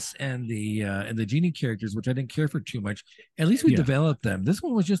the bus and the genie characters, which I didn't care for too much. At least we yeah, developed them. This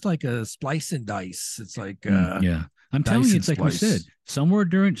one was just like a splice and dice. It's like yeah. I'm telling dice you, and it's like we said,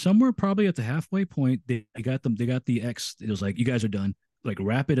 splice. somewhere probably at the halfway point, they got the X. It was like, you guys are done. Like,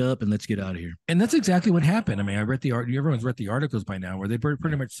 wrap it up and let's get out of here. And that's exactly what happened. I mean, I read the art. Everyone's read the articles by now, where they pretty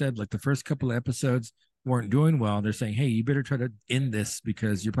Yeah, much said like the first couple of episodes weren't doing well. They're saying, "Hey, you better try to end this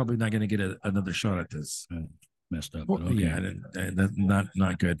because you're probably not going to get another shot at this." messed up. Well, But okay. yeah, and that's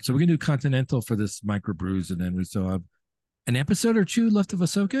not good. So we're gonna do Continental for this microbrews, and then we still have an episode or two left of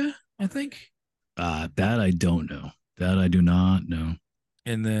Ahsoka, I think. That I don't know. That I do not know.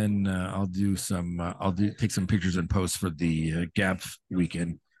 And then I'll take some pictures and post for the Gap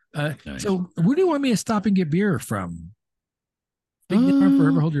weekend. Nice. So where do you want me to stop and get beer from? Big dinner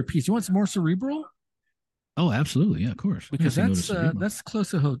forever Uh, hold your peace. You want some more cerebral? oh, absolutely. Yeah, of course. Because Say no to that's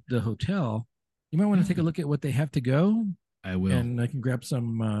close to the hotel. You might want to take a look at what they have to go, I will. and I can grab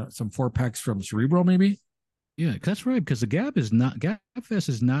some 4 packs from Cerebral maybe. Yeah, that's right. Because the Gap Fest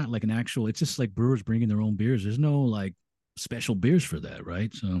is not like an actual. It's just like brewers bringing their own beers. There's no like special beers for that,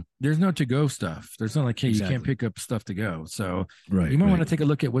 right? So There's no to go stuff. There's not like, hey, you can't exactly. pick up stuff to go. So Right, you might want right. to take a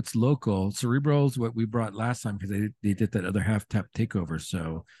look at what's local. Cerebral's what we brought last time because they did that other half tap takeover.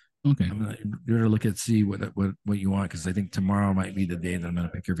 So Okay. I'm gonna you're gonna look at see what you want because I think tomorrow might be the day that I'm gonna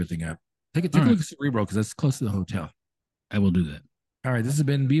pick everything up. All Take a right. look at Cerebro because that's close to the hotel. I will do that. All right, this has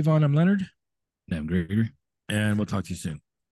been Bvon. I'm Leonard, Damn, Gregory. and we'll talk to you soon.